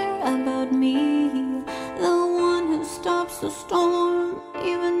care about me? The one who stops the storm,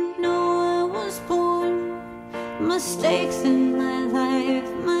 even though I was born. Mistakes in my life,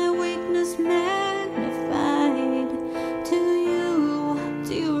 my weakness magnified. To you,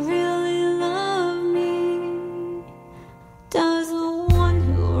 do you really love me? Does the one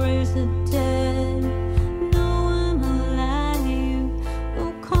who raised the dead know I'm alive?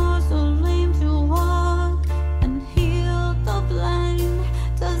 Who caused the lame to walk and healed the blind?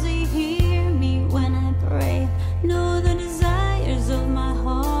 Does he hear me when I pray? Know the desires of my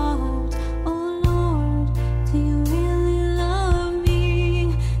heart. Oh Lord, do you really love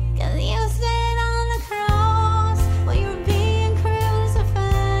me?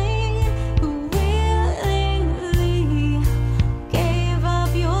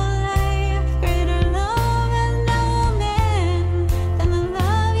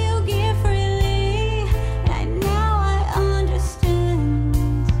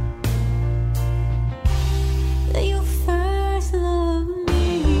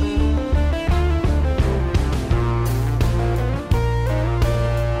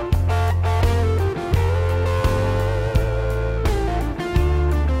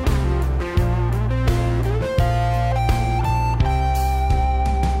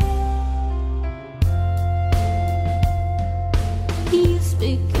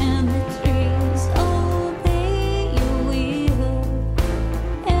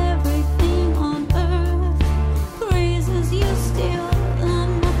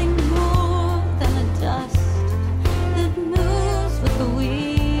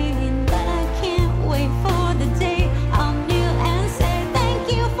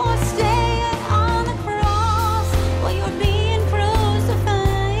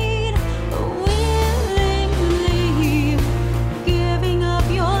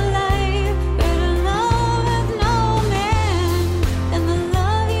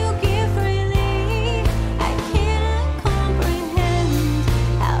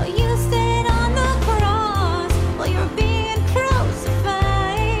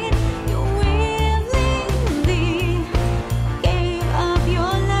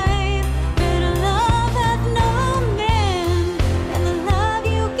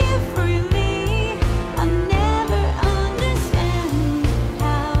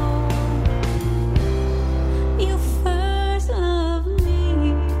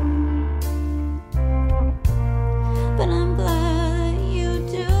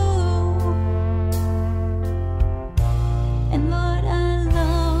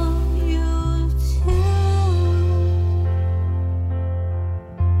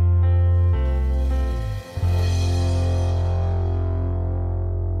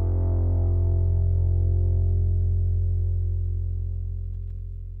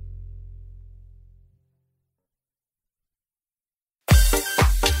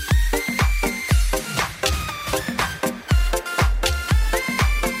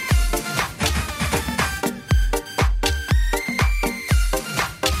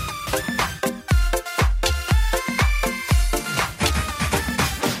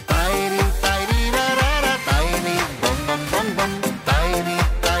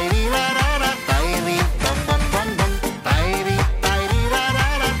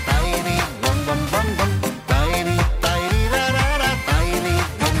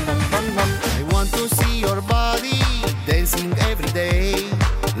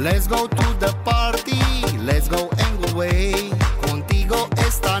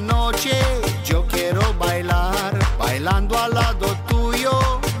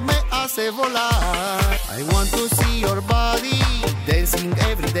 hace volar. I want to see your body dancing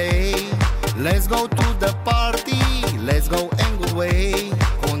every day. Let's go to the party, let's go in good way.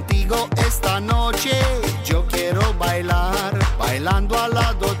 Contigo esta noche yo quiero bailar. Bailando al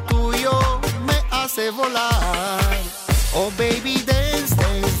lado tuyo me hace volar. Oh baby, dance,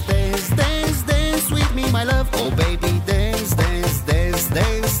 dance, dance, dance, dance with me, my love. Oh baby, dance, dance, dance,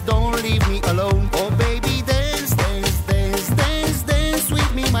 dance, don't leave me alone. Oh baby, dance, dance, dance, dance, dance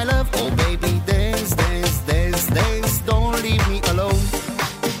with me, my love. Oh baby, dance, dance, dance, dance, don't leave me alone.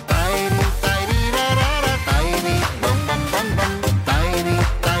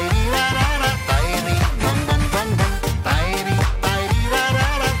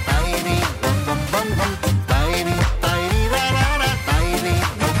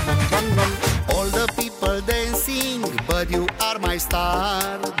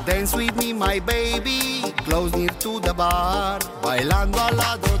 Star. Dance with me, my baby, close near to the bar. Bailando al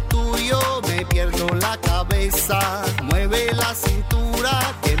lado tuyo, me pierdo la cabeza. Mueve la cintura,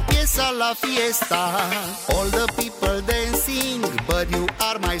 que empieza la fiesta. All the people dancing, but you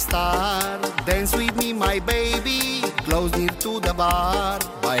are my star. Dance with me, my baby, close near to the bar.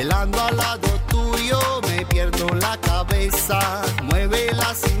 Bailando al lado tuyo, me pierdo la cabeza. Mueve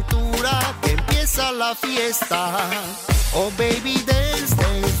la cintura, que empieza la fiesta. Oh baby, dance,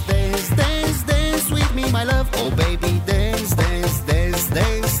 dance, dance, dance, dance with me, my love. Oh baby, dance, dance, dance,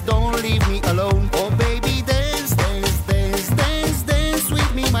 dance, don't leave me alone. Oh baby, dance, dance, dance, dance, dance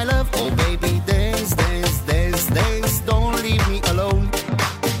with me, my love. Oh baby, dance, dance, dance, dance, don't leave me alone.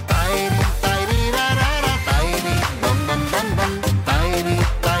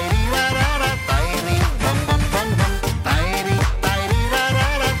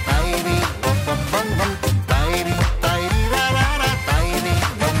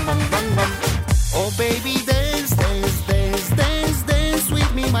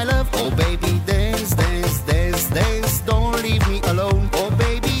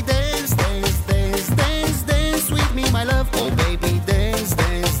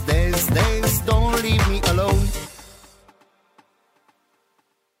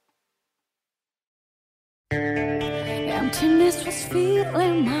 Emptiness was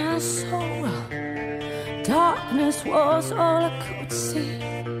filling my soul. Darkness was all I could see.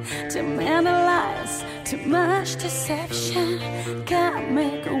 Too many lies, too much deception can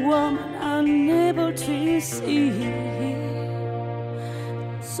make a woman unable to see.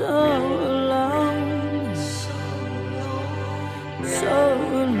 So alone, so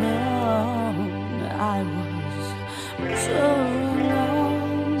alone, I was so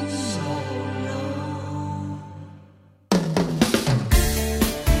alone, so alone.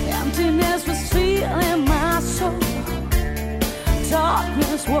 Emptiness was filling my soul.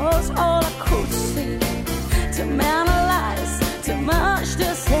 Darkness was all I could see. Too many lies, too much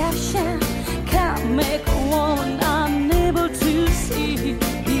deception can make a woman unable to see.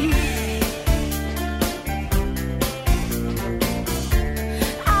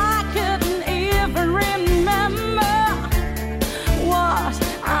 I couldn't even remember what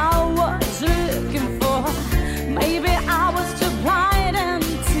I was looking for. Maybe I was too blind and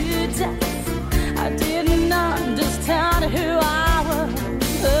too deaf. I didn't understand who I was.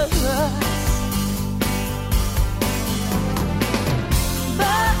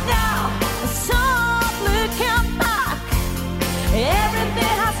 But now, so looking back,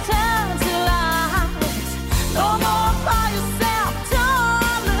 everything has turned to light. No more by yourself,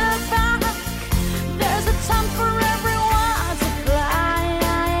 don't look back. There's a time for everyone to fly.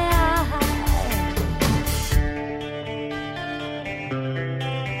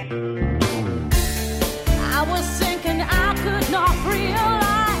 I was thinking I could not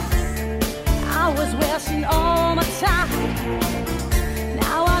realize I was wasting all my time.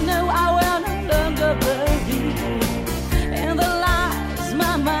 Now I know I will no longer believe in the lies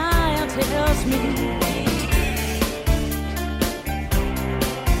my mind tells me.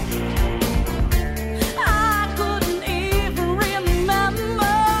 I couldn't even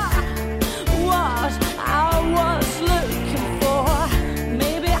remember what I was looking for.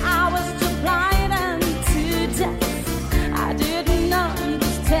 Maybe I was too blind and too deaf. I didn't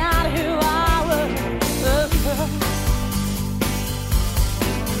understand who I was.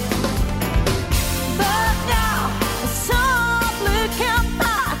 But now, so looking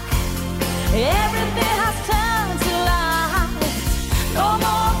back, every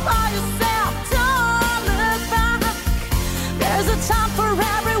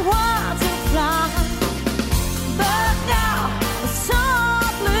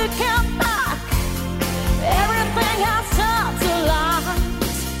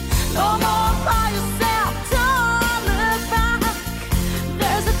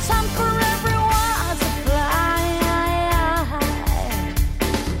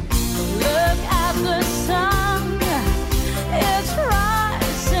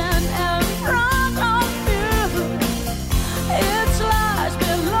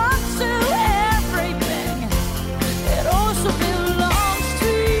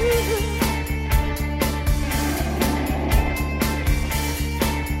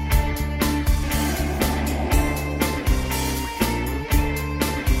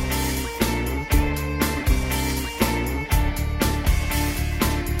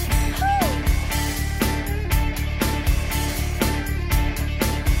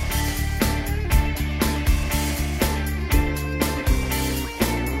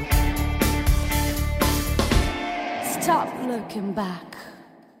him back.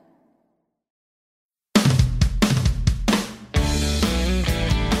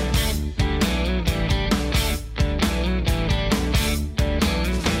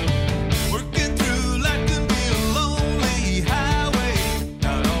 Working through life can be a lonely highway,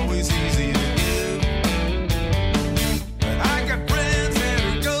 not always easy to do. But I got friends that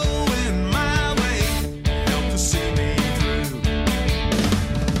are going my way, help to see me through.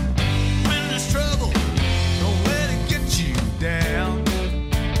 When there's trouble, don't let it get you down.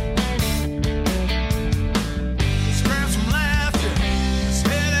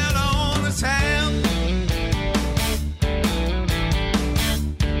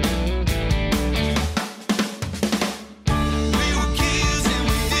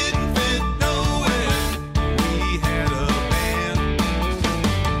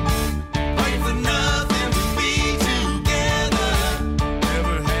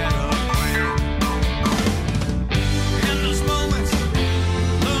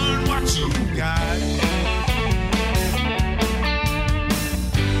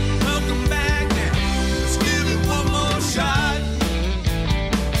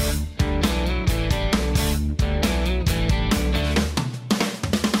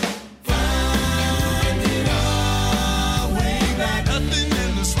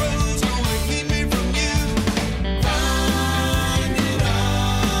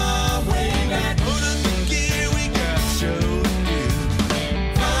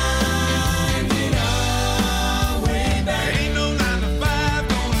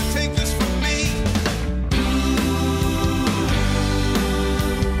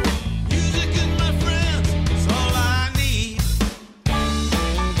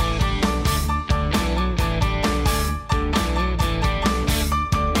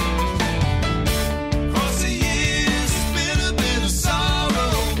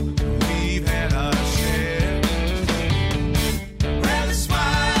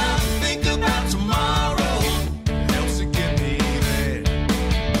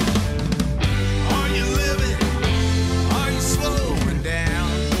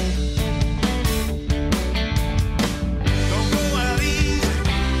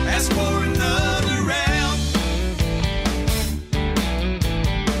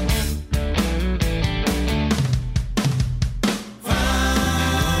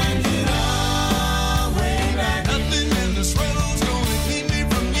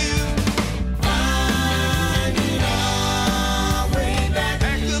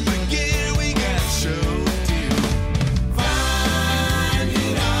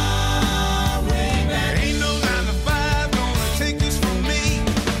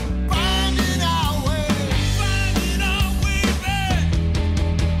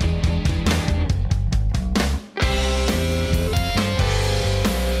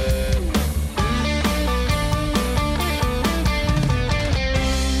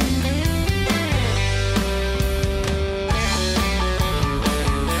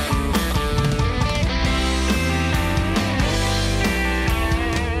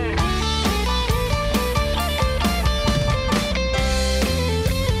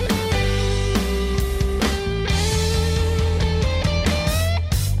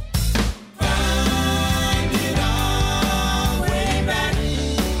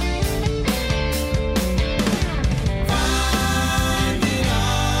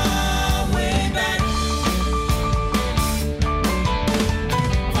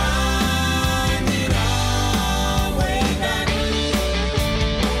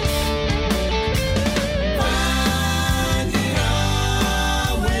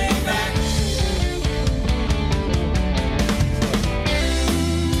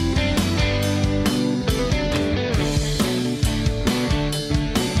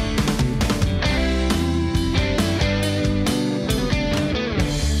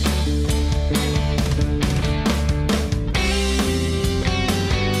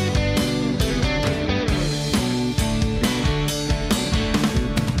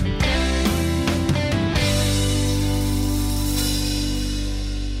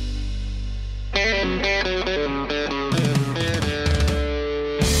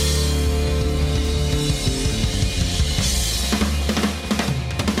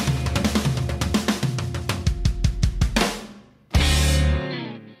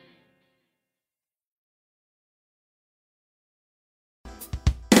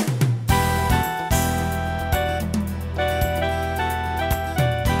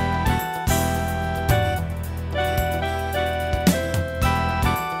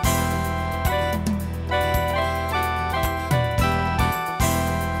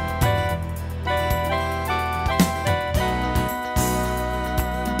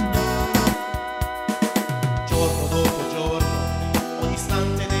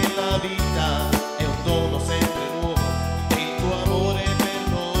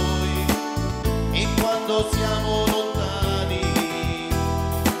 quando siamo lontani,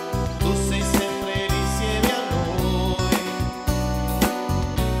 tu sei sempre insieme a noi.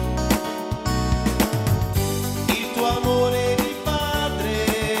 Il tuo amore di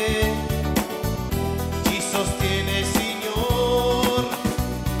padre ci sostiene, Signor,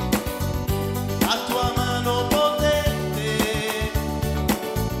 la tua mano potente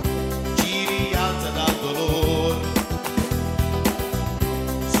ci rialza dal dolore.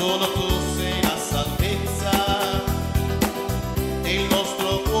 Solo tu sei la salvezza del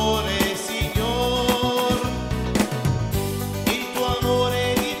nostro cuore, Signor. Il tuo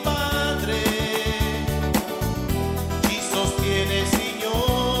amore di padre ci sostiene,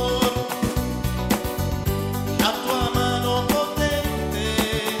 Signor. La tua mano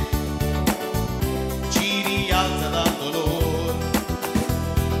potente ci rialza dal dolore.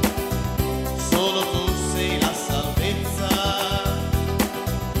 Solo tu sei la salvezza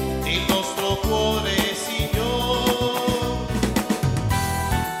del nostro cuore, Signor.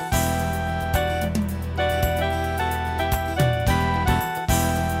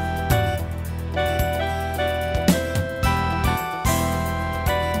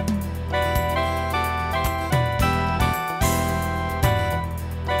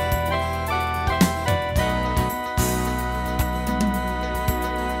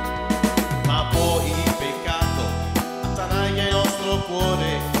 Ma poi il peccato attanaglia il nostro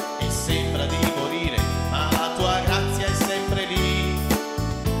cuore e sembra di morire, ma la tua grazia è sempre lì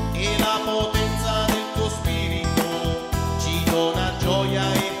e la potenza del tuo spirito ci dona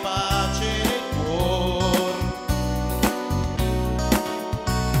gioia e pace nel cuore.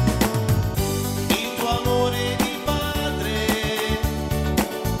 Il tuo amore di padre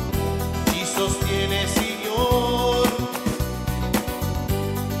ci sostiene, Signor.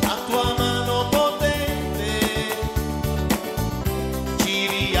 La tua mano potente ci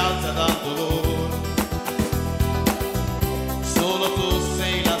rialza dal dolore. Solo tu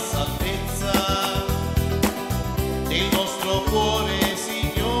sei la salvezza del nostro cuore,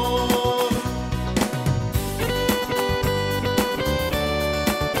 Signor.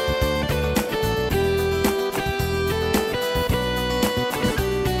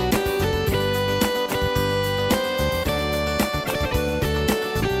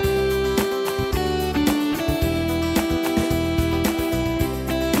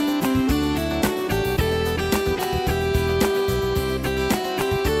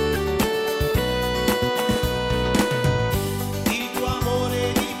 Il tuo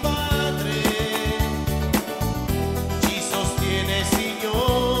amore di padre ci sostiene,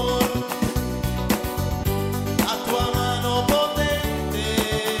 Signor. La tua mano potente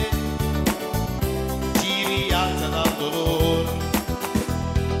ci rialza dal dolore.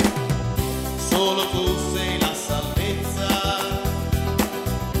 Solo tu sei la salvezza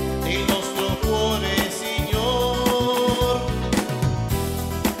del nostro cuore, Signor.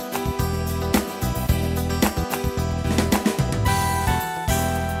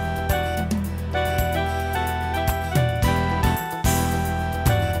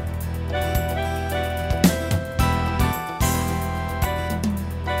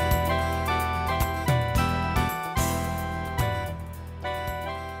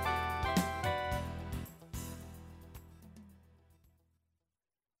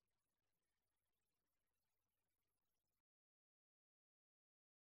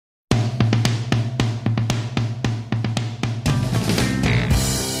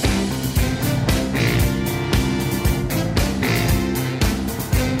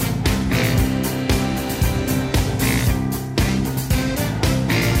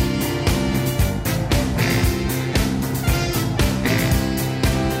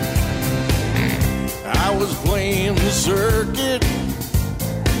 I was playing the circuit,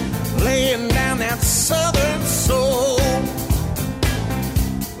 laying down that southern soul.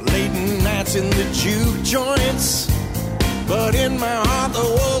 Late nights in the juke joints, but in my heart there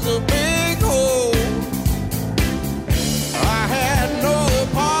was a big hole. I had no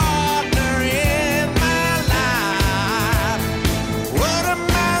partner in my life. What am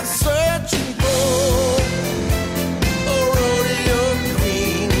I searching for? A rodeo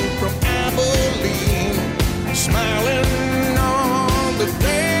queen from Abilene, smiling on the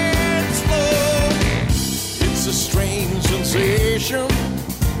dance floor. It's a strange sensation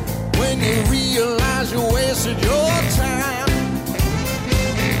when you realize you wasted your time.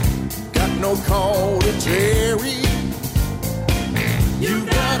 Got no call to tarry. You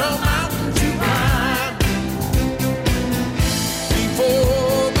got a mountain to climb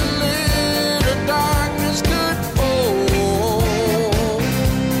before the little darkness could fall.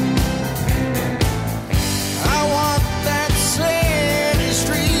 I walked that city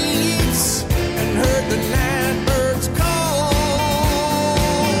streets and heard the night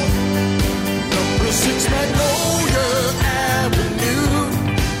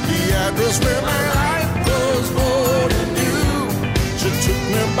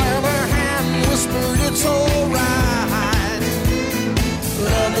whispered it's alright.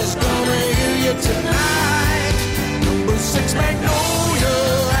 Love is gonna hear you tonight. Number 6 Magnolia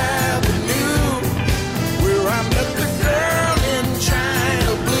Avenue, where I met the girl in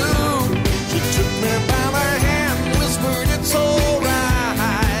China Blue. She took me by the hand, whispered it's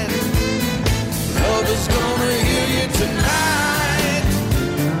alright. Love is gonna hear you tonight.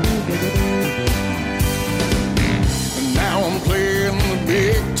 And now I'm playing the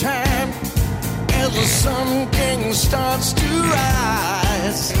big time as the Sun King starts to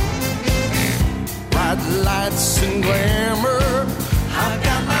rise. Bright lights and glamour, I've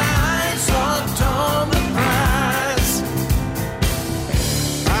got my eyes locked on the prize.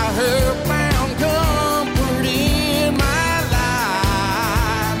 I have found comfort in my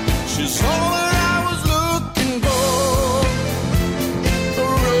life. She's all that I was looking for. The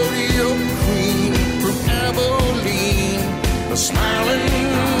rodeo queen from Abilene, a smiling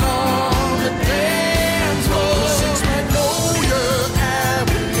on the dance floor. 6 Magnolia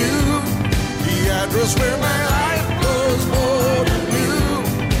Avenue, the address where my life was born anew.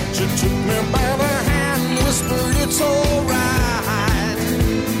 She took me by the hand, whispered it's alright.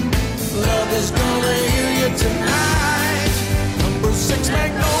 Love is gonna hear you tonight. Number 6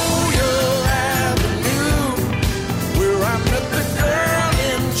 Magnolia Avenue, where I met the girl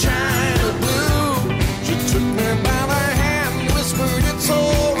in China Blue. She took me by the hand, whispered it's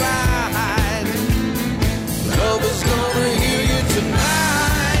alright. Love is gonna hear you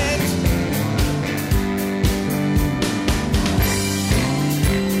tonight.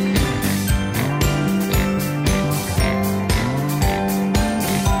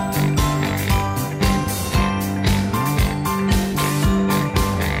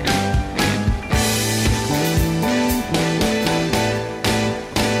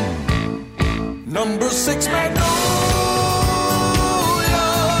 Number 6 Magnolia,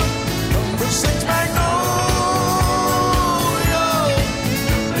 number 6 Magnolia,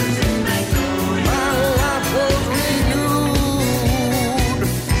 my life was renewed.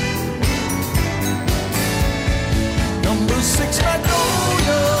 Number 6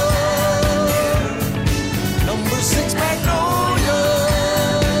 Magnolia, number 6 Magnolia,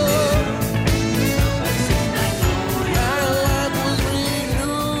 my life was renewed.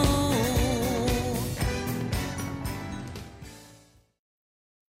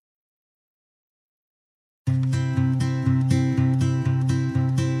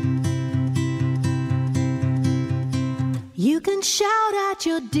 You can shout at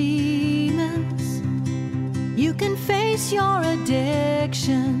your demons. You can face your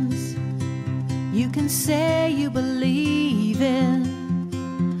addictions. You can say you believe in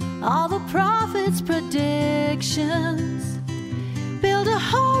all the prophets' predictions. Build a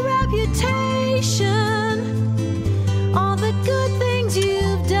whole reputation on the good things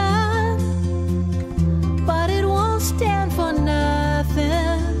you've done, but it won't stand for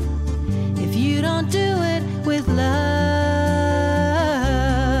nothing if you don't do it with love.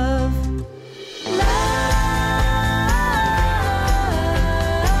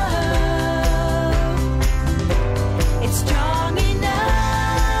 It's strong enough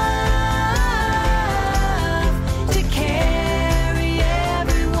to carry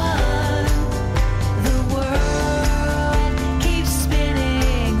everyone. The world keeps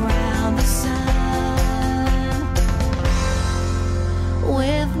spinning round the sun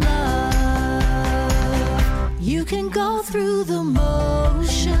with love. You can go through the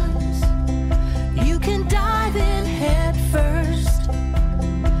motions. You can dive in head first.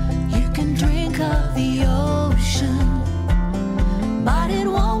 You can drink of the ocean, but it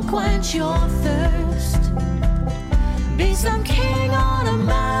won't quench your thirst. Be some king on a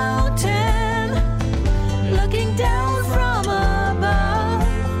mountain, looking down from above,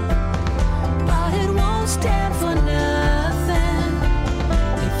 but it won't stand for nothing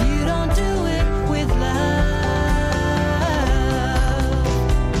if you don't do it with love.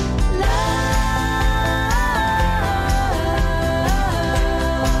 Love,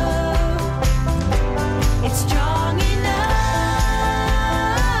 it's strong enough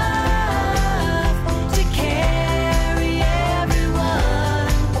to carry everyone.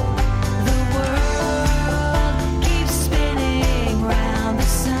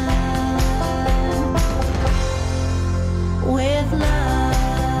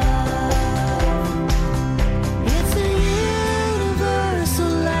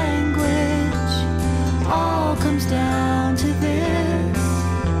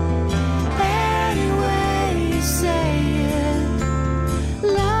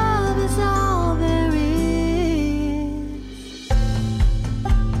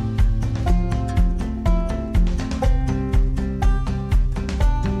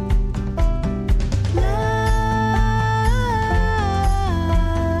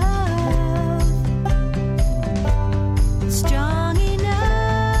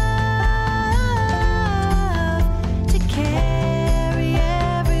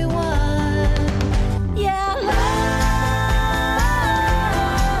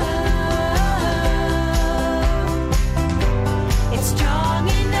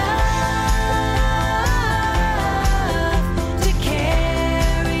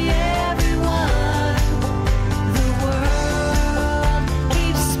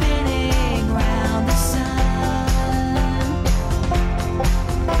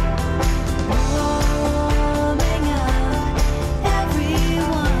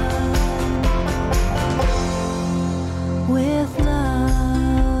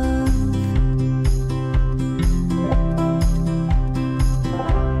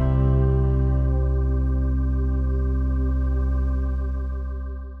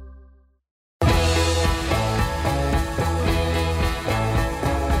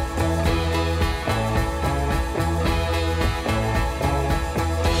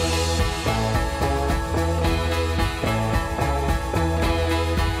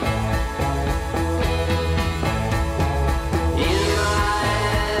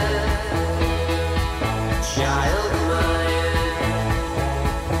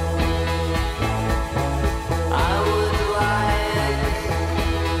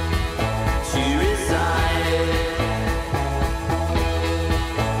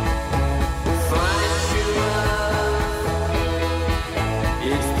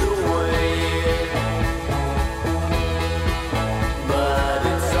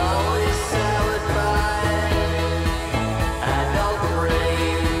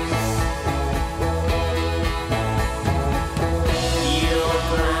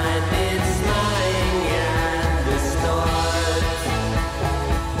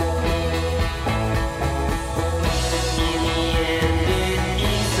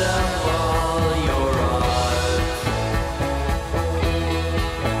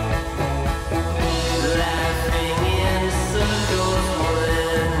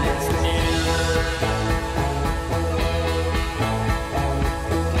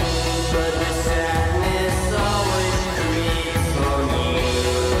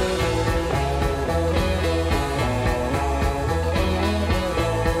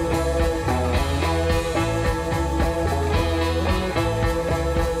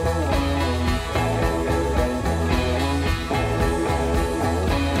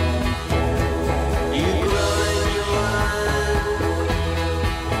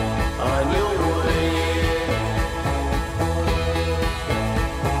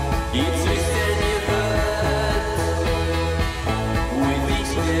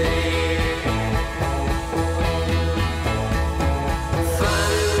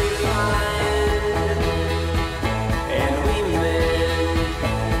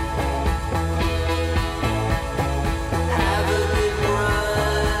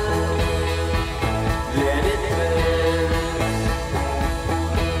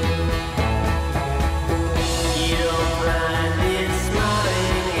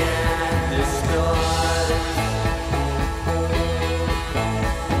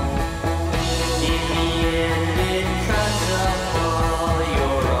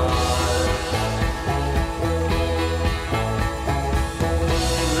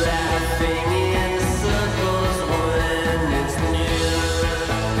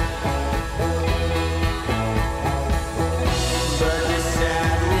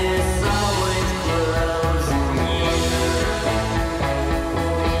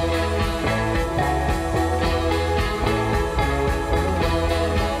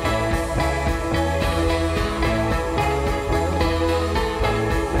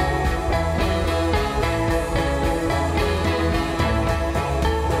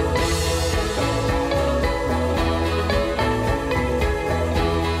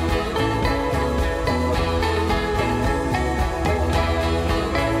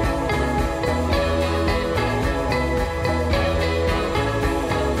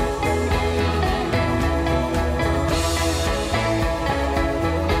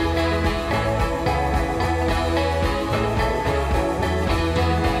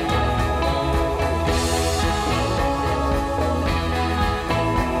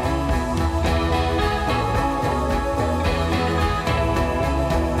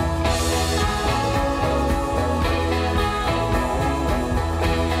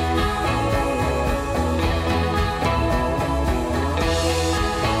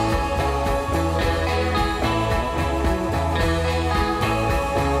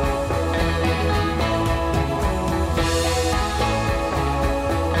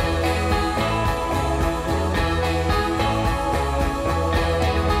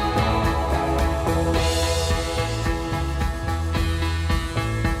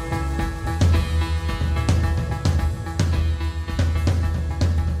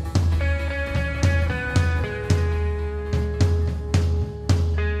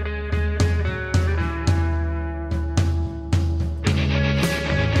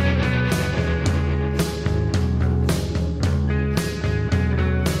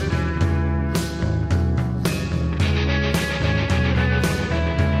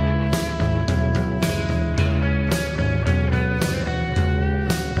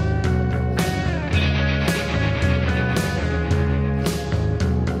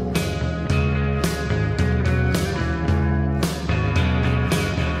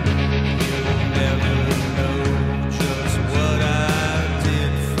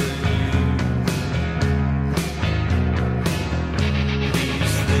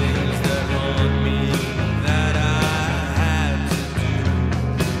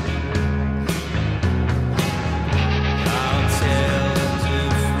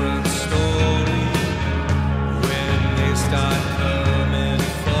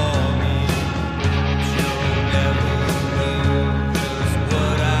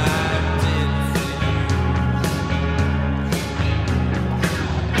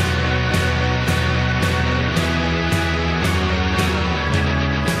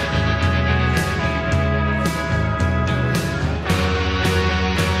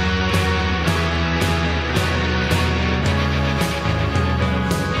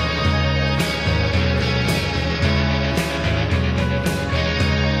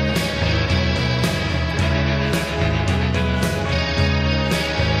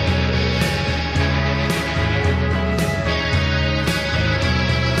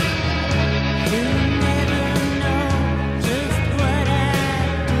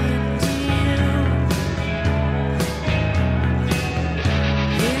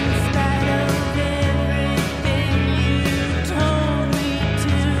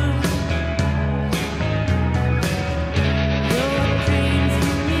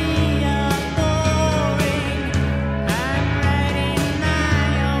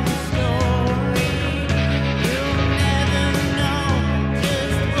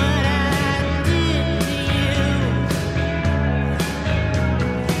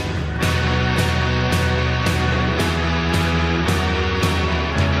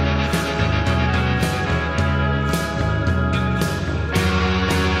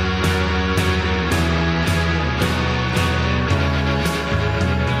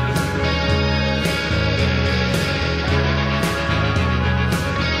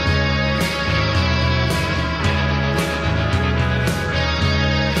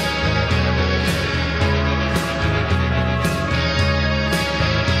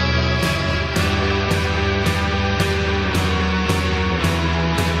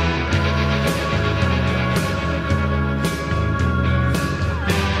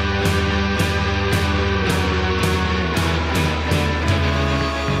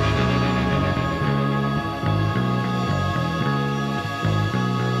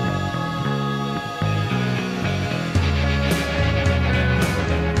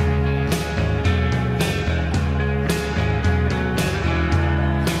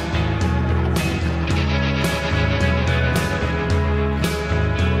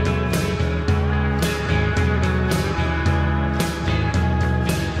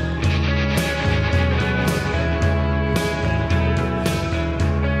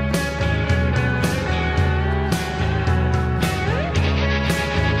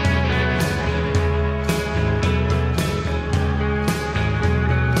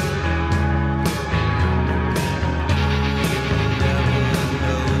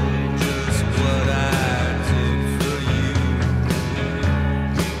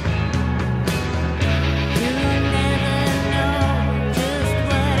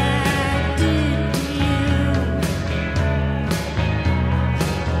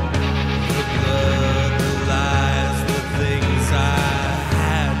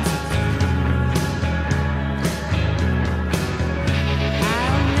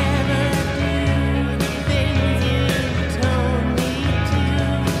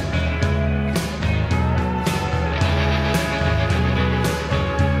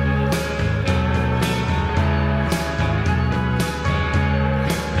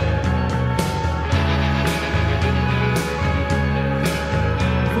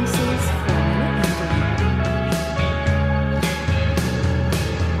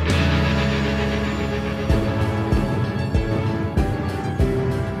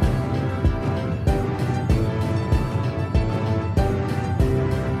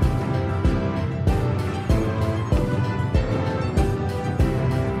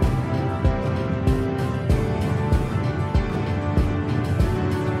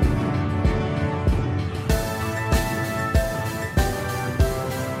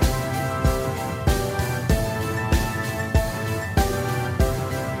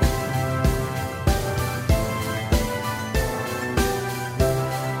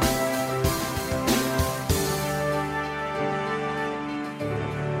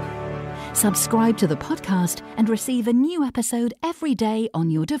 Subscribe to the podcast and receive a new episode every day on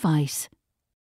your device.